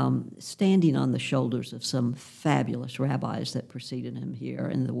 standing on the shoulders of some fabulous rabbis that preceded him here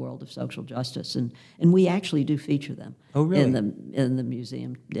in the world of social justice, and we actually do feature them. Oh, really? In the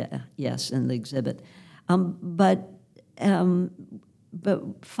museum, yes, in the exhibit. But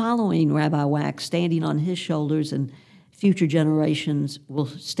following Rabbi Wax, standing on his shoulders, and future generations will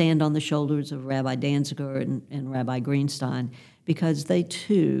stand on the shoulders of Rabbi Danziger and Rabbi Greenstein, because they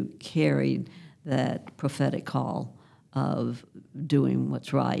too carried that prophetic call of doing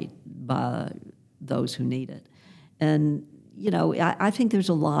what's right by those who need it. And, I think there's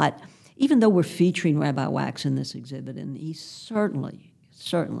a lot, even though we're featuring Rabbi Wax in this exhibit, and he certainly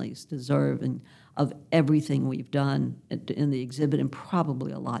is deserving of everything we've done in the exhibit, and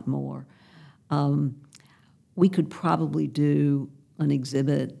probably a lot more. We could probably do an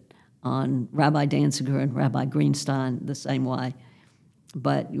exhibit on Rabbi Danziger and Rabbi Greenstein the same way.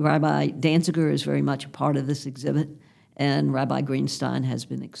 But Rabbi Danziger is very much a part of this exhibit, and Rabbi Greenstein has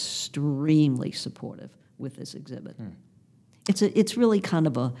been extremely supportive with this exhibit. It's really kind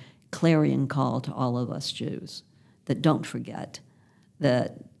of a clarion call to all of us Jews that don't forget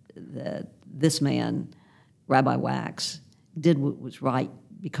that this man, Rabbi Wax, did what was right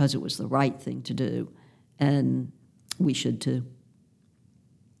because it was the right thing to do, and we should too.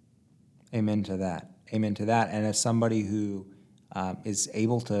 Amen to that. Amen to that. And as somebody who is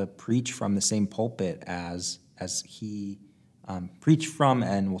able to preach from the same pulpit as he preached from,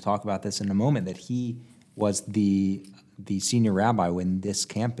 and we'll talk about this in a moment, that he was the senior rabbi when this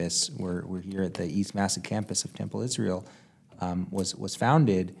campus, we're here at the East Massey campus of Temple Israel, was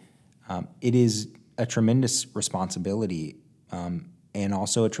founded. It is a tremendous responsibility and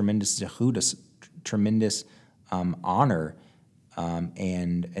also a tremendous zechut, tremendous honor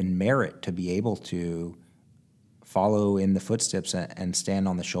and merit to be able to follow in the footsteps and stand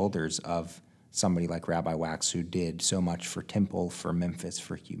on the shoulders of somebody like Rabbi Wax, who did so much for Temple, for Memphis,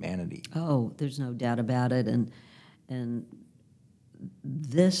 for humanity. Oh, there's no doubt about it. And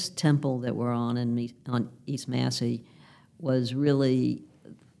this temple that we're on East Massey was really,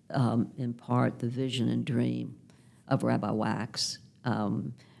 in part, the vision and dream of Rabbi Wax.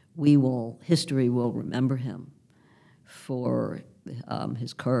 History will remember him for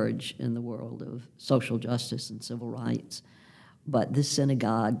his courage in the world of social justice and civil rights. But this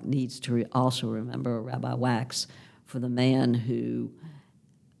synagogue needs to also remember Rabbi Wax for the man who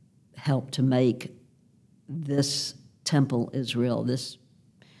helped to make this Temple Israel, this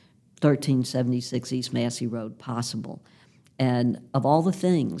 1376 East Massey Road possible. And of all the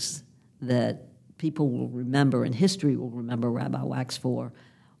things that people will remember and history will remember Rabbi Wax for,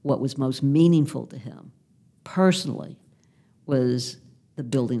 what was most meaningful to him personally was the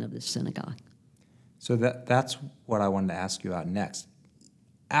building of this synagogue. So that's what I wanted to ask you about next.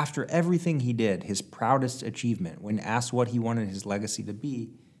 After everything he did, his proudest achievement, when asked what he wanted his legacy to be,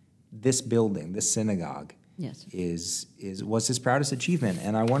 this building, this synagogue, Yes. was his proudest achievement.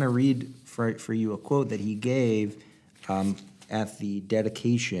 And I want to read for you a quote that he gave at the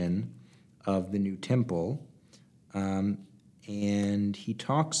dedication of the new temple. And and he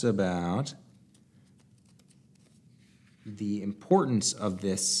talks about the importance of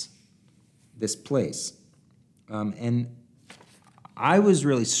this place. And I was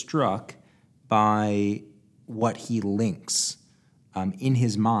really struck by what he links in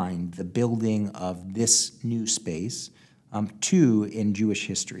his mind, the building of this new space, to in Jewish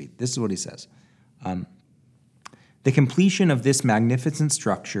history. This is what he says. The completion of this magnificent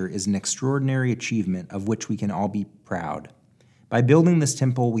structure is an extraordinary achievement of which we can all be proud. By building this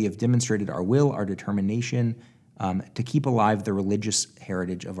temple, we have demonstrated our will, our determination to keep alive the religious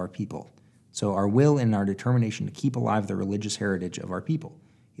heritage of our people. So our will and our determination to keep alive the religious heritage of our people.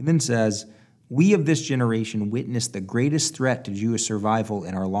 He then says, we of this generation witnessed the greatest threat to Jewish survival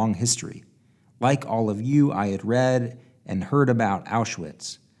in our long history. Like all of you, I had read and heard about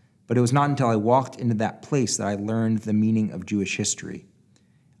Auschwitz, but it was not until I walked into that place that I learned the meaning of Jewish history.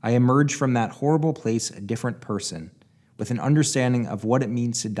 I emerged from that horrible place a different person, with an understanding of what it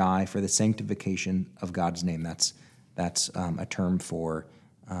means to die for the sanctification of God's name. That's a term for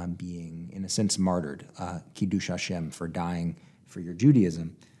being, in a sense, martyred, Kiddush Hashem, for dying for your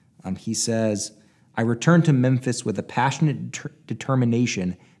Judaism. He says, I returned to Memphis with a passionate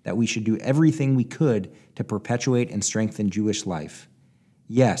determination that we should do everything we could to perpetuate and strengthen Jewish life.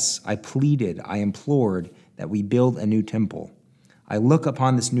 Yes, I pleaded, I implored that we build a new temple. I look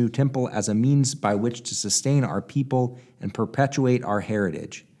upon this new temple as a means by which to sustain our people and perpetuate our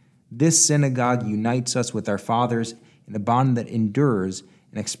heritage. This synagogue unites us with our fathers in a bond that endures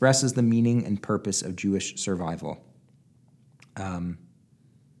and expresses the meaning and purpose of Jewish survival.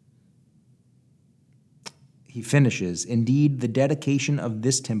 He finishes, indeed, the dedication of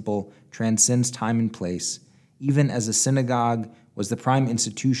this temple transcends time and place. Even as a synagogue was the prime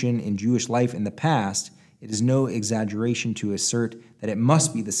institution in Jewish life in the past, it is no exaggeration to assert that it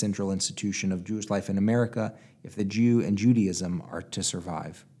must be the central institution of Jewish life in America if the Jew and Judaism are to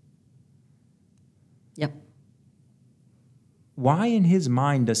survive. Yep. Why in his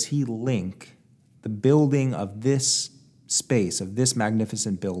mind does he link the building of this space, of this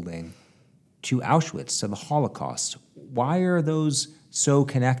magnificent building, to Auschwitz, to the Holocaust? Why are those so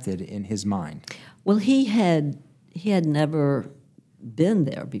connected in his mind? Well, he had never been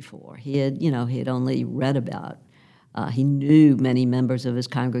there before. He had only read about. He knew many members of his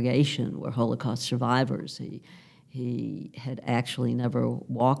congregation were Holocaust survivors. He had actually never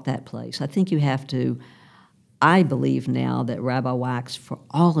walked that place. I think you have to. I believe now that Rabbi Wax, for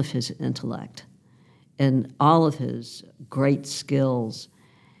all of his intellect and all of his great skills,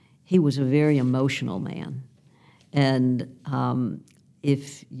 he was a very emotional man. And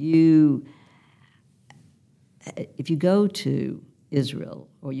if you go to Israel,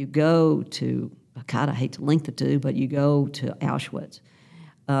 or you go to, God, I hate to link the two, but you go to Auschwitz,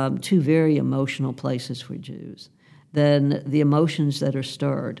 two very emotional places for Jews, then the emotions that are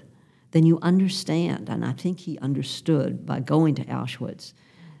stirred, then you understand, and I think he understood by going to Auschwitz,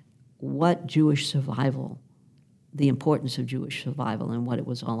 what Jewish survival, the importance of Jewish survival and what it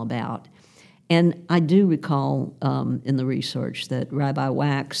was all about. And I do recall in the research that Rabbi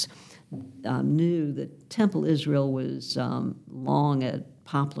Wax knew that Temple Israel was long at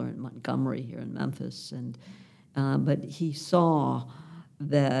Poplar and Montgomery here in Memphis, but he saw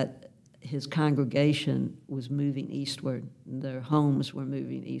that his congregation was moving eastward. Their homes were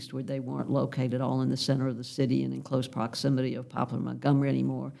moving eastward. They weren't located all in the center of the city and in close proximity of Poplar and Montgomery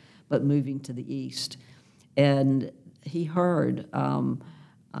anymore, but moving to the east. And he heard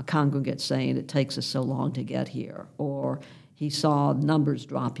congregants saying, it takes us so long to get here, or he saw numbers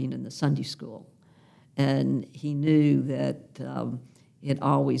dropping in the Sunday school. And he knew that he had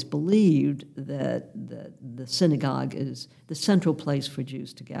always believed that the synagogue is the central place for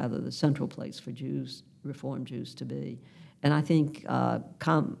Jews to gather, the central place for Jews, Reformed Jews, to be. And I think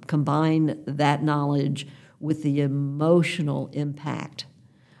combine that knowledge with the emotional impact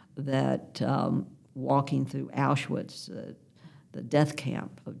that walking through Auschwitz, the death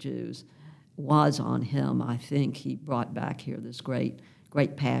camp of Jews, was on him. I think he brought back here this great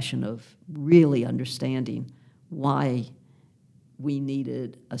passion of really understanding why we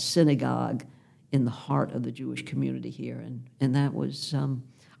needed a synagogue in the heart of the Jewish community here, and that was,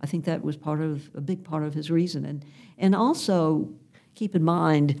 I think that was a big part of his reason. And also, keep in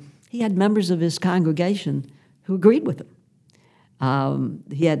mind, he had members of his congregation who agreed with him.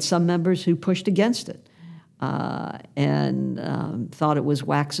 He had some members who pushed against it and thought it was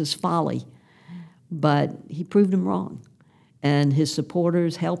Wax's folly, but he proved him wrong. And his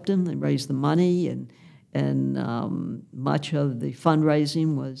supporters helped him. They raised the money, and much of the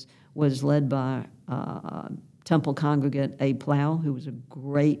fundraising was led by Temple congregant Abe Plow, who was a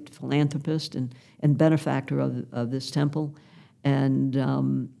great philanthropist and benefactor of this temple.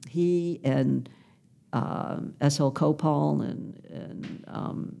 And he and S.L. Copal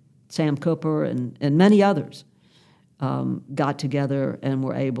and Sam Cooper and many others got together and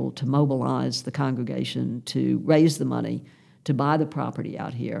were able to mobilize the congregation to raise the money to buy the property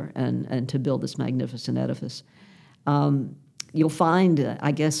out here and to build this magnificent edifice. You'll find,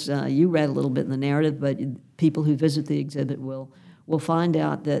 I guess you read a little bit in the narrative, but people who visit the exhibit will find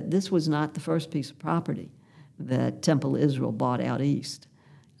out that this was not the first piece of property that Temple Israel bought out east.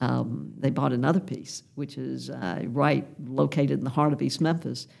 They bought another piece, which is located in the heart of East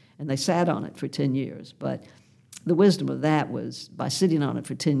Memphis, and they sat on it for 10 years. But the wisdom of that was by sitting on it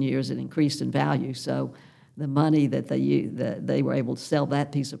for 10 years, it increased in value. So the money that they were able to sell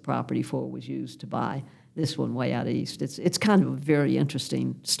that piece of property for was used to buy this one way out east. It's kind of a very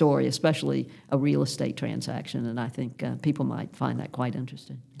interesting story, especially a real estate transaction, and I think people might find that quite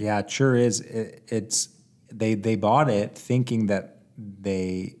interesting. Yeah, it sure is. They bought it thinking that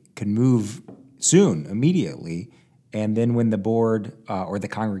they could move soon, immediately, and then when the board or the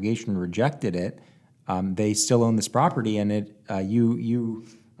congregation rejected it, they still own this property, and we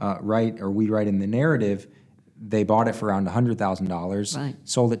write in the narrative, they bought it for around $100,000, right.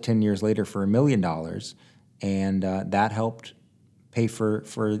 Sold it 10 years later for $1 million, and that helped pay for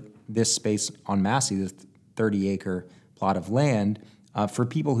this space on Massey, this 30-acre plot of land. For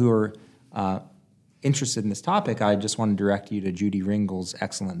people who are interested in this topic, I just want to direct you to Judy Ringel's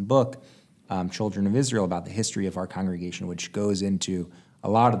excellent book, Children of Israel, about the history of our congregation, which goes into a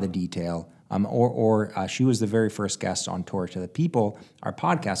lot of the detail. She was the very first guest on Torah to the People, our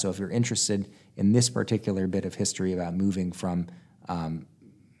podcast. So if you're interested in this particular bit of history about moving from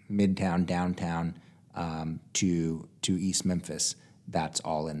Midtown, downtown to East Memphis, that's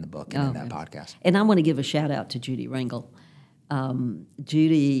all in the book and in that podcast. And I want to give a shout out to Judy Ringel.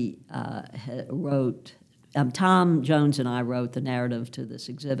 Judy wrote, Tom Jones and I wrote the narrative to this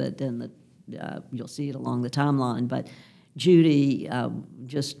exhibit, and you'll see it along the timeline. But Judy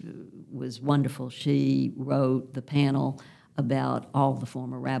just was wonderful. She wrote the panel about all the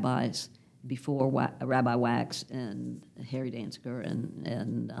former rabbis before Rabbi Wax and Harry Danziger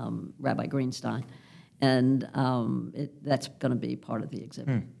and Rabbi Greenstein. And that's going to be part of the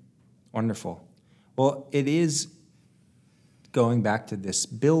exhibit. Wonderful. Well, it is going back to this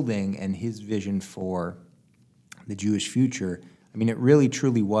building and his vision for the Jewish future. I mean, it really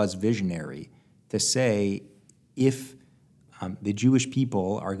truly was visionary to say if the Jewish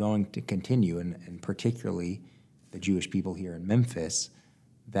people are going to continue, and particularly the Jewish people here in Memphis,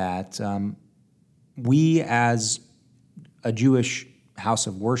 that we as a Jewish house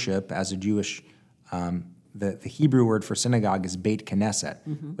of worship, as a Jewish, the Hebrew word for synagogue is Beit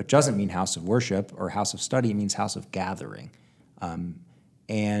Knesset, which doesn't mean house of worship or house of study, it means house of gathering.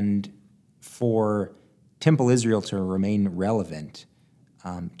 And for Temple Israel to remain relevant,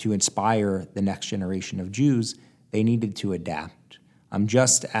 to inspire the next generation of Jews, they needed to adapt.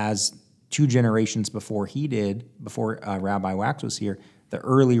 Just as 2 generations before Rabbi Wax was here, the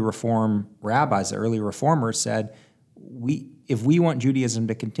early Reform rabbis, the early Reformers said, if we want Judaism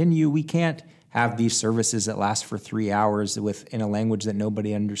to continue, we can't have these services that last for 3 hours in a language that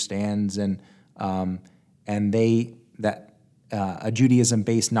nobody understands, and a Judaism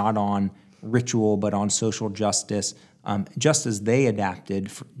based not on ritual but on social justice, just as they adapted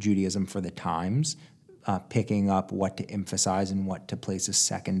Judaism for the times, picking up what to emphasize and what to place as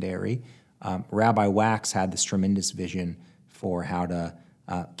secondary. Rabbi Wax had this tremendous vision for how to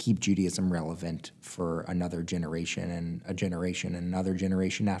keep Judaism relevant for another generation and another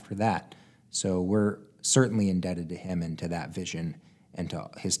generation after that. So we're certainly indebted to him and to that vision and to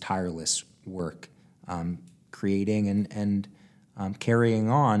his tireless work creating and carrying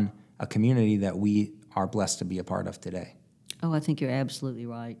on a community that we are blessed to be a part of today. Oh, I think you're absolutely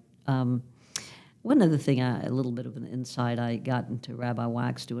right. One other thing, a little bit of an insight I got into Rabbi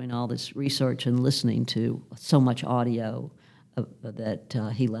Wax doing all this research and listening to so much audio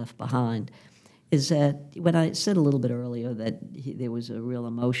that he left behind, is that when I said a little bit earlier that there was a real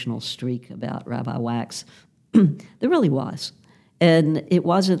emotional streak about Rabbi Wax, there really was. And it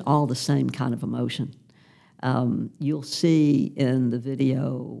wasn't all the same kind of emotion. You'll see in the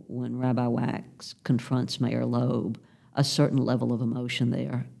video when Rabbi Wax confronts Mayor Loeb a certain level of emotion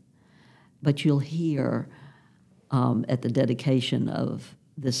there. But you'll hear at the dedication of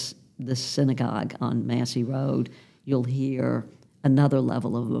this synagogue on Massey Road, you'll hear another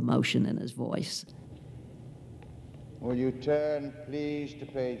level of emotion in his voice. Will you turn, please, to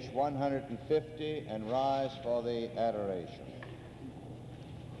page 150 and rise for the adoration.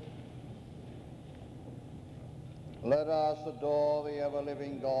 Let us adore the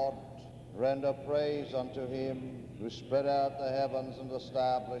ever-living God, render praise unto him, who spread out the heavens and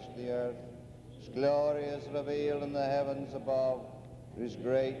established the earth, whose glory is revealed in the heavens above, whose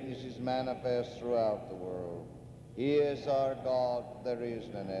greatness is manifest throughout the world. He is our God, there is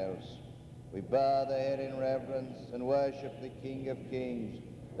none else. We bow the head in reverence and worship the King of Kings,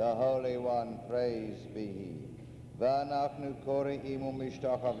 the Holy One, praised be He. V'anachnu kore'imu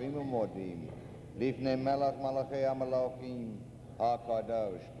mishtachavim modim, lifnei melech malachei hamalokim,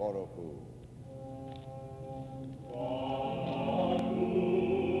 HaKadosh Baruch Hu.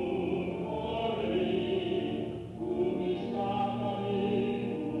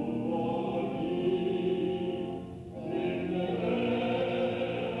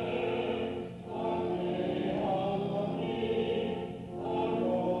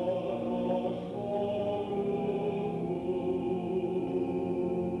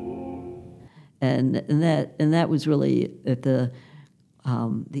 And that was really at the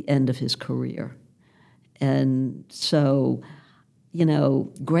end of his career. And so, you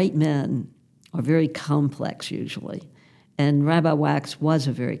know, great men are very complex usually. And Rabbi Wax was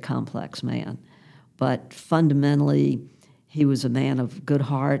a very complex man. But fundamentally, he was a man of good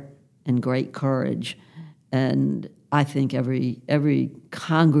heart and great courage. And I think every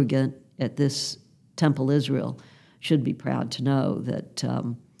congregant at this Temple Israel should be proud to know that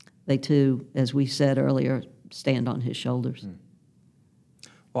they too, as we said earlier, stand on his shoulders.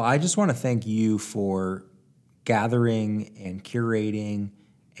 Well, I just want to thank you for gathering and curating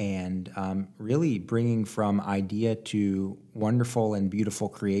and really bringing from idea to wonderful and beautiful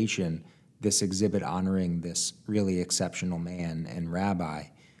creation this exhibit honoring this really exceptional man and rabbi.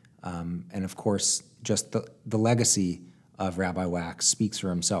 And of course, just the legacy of Rabbi Wax speaks for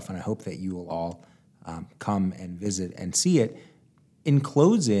himself, and I hope that you will all come and visit and see it. In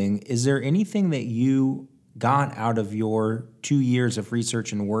closing, is there anything that you got out of your 2 years of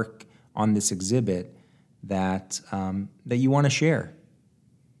research and work on this exhibit that that you want to share,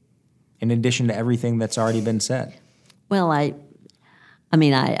 in addition to everything that's already been said? Well, I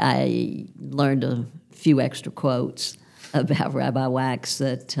learned a few extra quotes about Rabbi Wax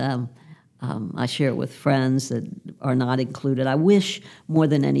that I share with friends that are not included. I wish more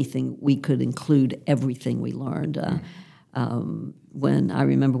than anything we could include everything we learned.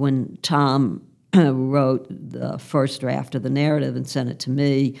 When Tom wrote the first draft of the narrative and sent it to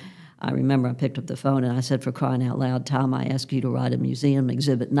me, I remember I picked up the phone and I said, for crying out loud, Tom, I ask you to write a museum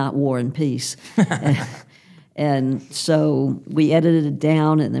exhibit, not War and Peace. And so we edited it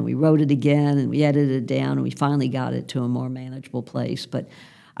down, and then we wrote it again, and we edited it down, and we finally got it to a more manageable place. But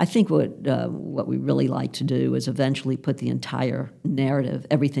I think what we really like to do is eventually put the entire narrative,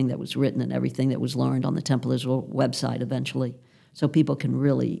 everything that was written and everything that was learned on the Temple Israel website eventually, so people can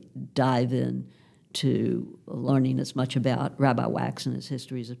really dive in to learning as much about Rabbi Wax and his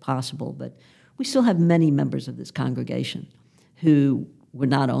histories as possible. But we still have many members of this congregation who were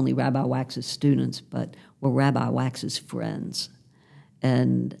not only Rabbi Wax's students, but were Rabbi Wax's friends.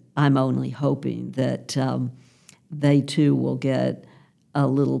 And I'm only hoping that they too will get a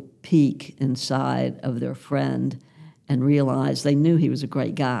little peek inside of their friend and realize they knew he was a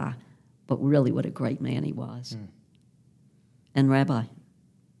great guy, but really what a great man he was. And Rabbi.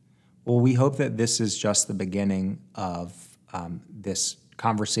 Well, we hope that this is just the beginning of this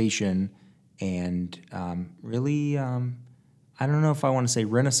conversation and really, I don't know if I want to say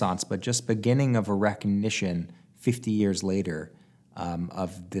renaissance, but just beginning of a recognition 50 years later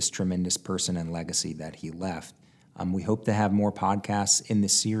of this tremendous person and legacy that he left. We hope to have more podcasts in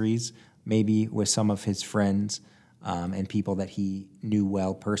this series, maybe with some of his friends and people that he knew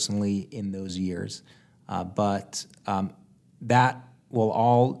well personally in those years. But that will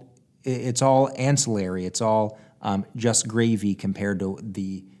all, it's all ancillary. It's all just gravy compared to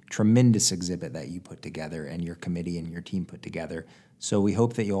the tremendous exhibit that you put together and your committee and your team put together. So we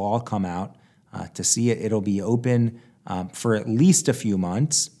hope that you'll all come out to see it. It'll be open for at least a few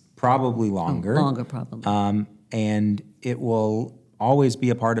months, probably longer. Longer, probably. And it will always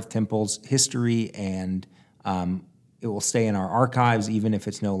be a part of Temple's history, and it will stay in our archives even if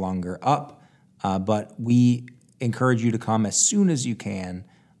it's no longer up. But we encourage you to come as soon as you can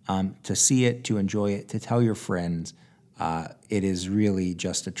to see it, to enjoy it, to tell your friends. It is really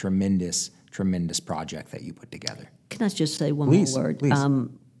just a tremendous, tremendous project that you put together. Can I just say one Please, more word? please.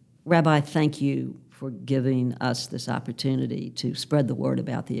 Rabbi, thank you for giving us this opportunity to spread the word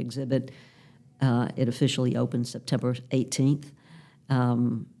about the exhibit. It officially opens September 18th.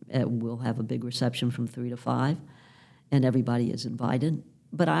 We'll have a big reception from 3 to 5, and everybody is invited.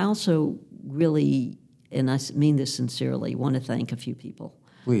 But I also really, and I mean this sincerely, want to thank a few people.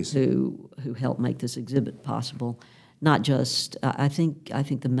 Please. Who helped make this exhibit possible. Not just, I think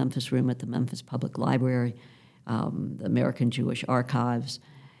the Memphis Room at the Memphis Public Library the American Jewish Archives.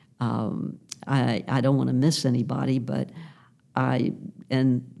 I don't want to miss anybody, but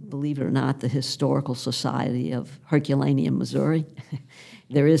and believe it or not, the Historical Society of Herculaneum, Missouri.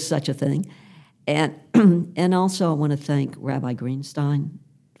 There is such a thing. And, and also I want to thank Rabbi Greenstein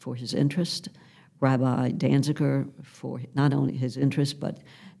for his interest, Rabbi Danziger for not only his interest, but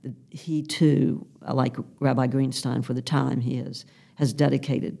he too, like Rabbi Greenstein, for the time he has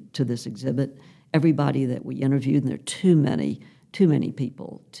dedicated to this exhibit. Everybody that we interviewed, and there are too many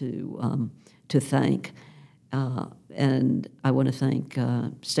people to thank. And I want to thank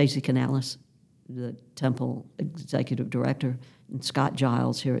Stacy Canales, the Temple Executive Director, and Scott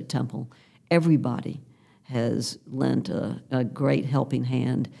Giles here at Temple. Everybody has lent a great helping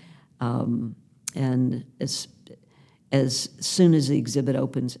hand. And as soon as the exhibit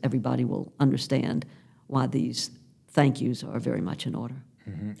opens, everybody will understand why these thank yous are very much in order.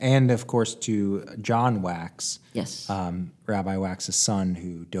 Mm-hmm. And, of course, to John Wax, yes, Rabbi Wax's son,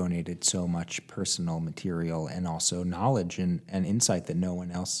 who donated so much personal material and also knowledge and insight that no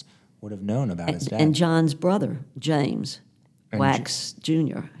one else would have known about his dad. And John's brother, James Wax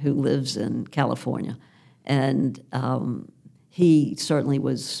Jr., who lives in California. And he certainly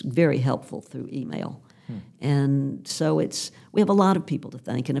was very helpful through email. And so we have a lot of people to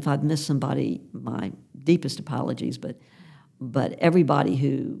thank. And if I've missed somebody, my deepest apologies, but everybody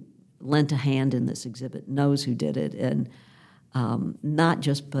who lent a hand in this exhibit knows who did it, and not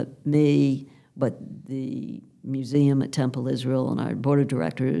just but me, but the museum at Temple Israel and our board of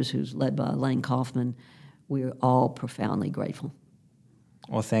directors, who's led by Elaine Kaufman. We're all profoundly grateful.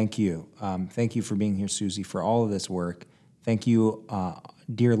 Well, thank you. Thank you for being here, Susie, for all of this work. Thank you,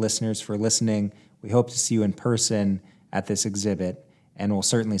 dear listeners, for listening. We hope to see you in person at this exhibit, and we'll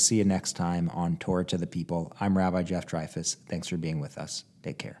certainly see you next time on Torah to the People. I'm Rabbi Jeff Dreyfus. Thanks for being with us.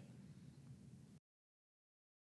 Take care.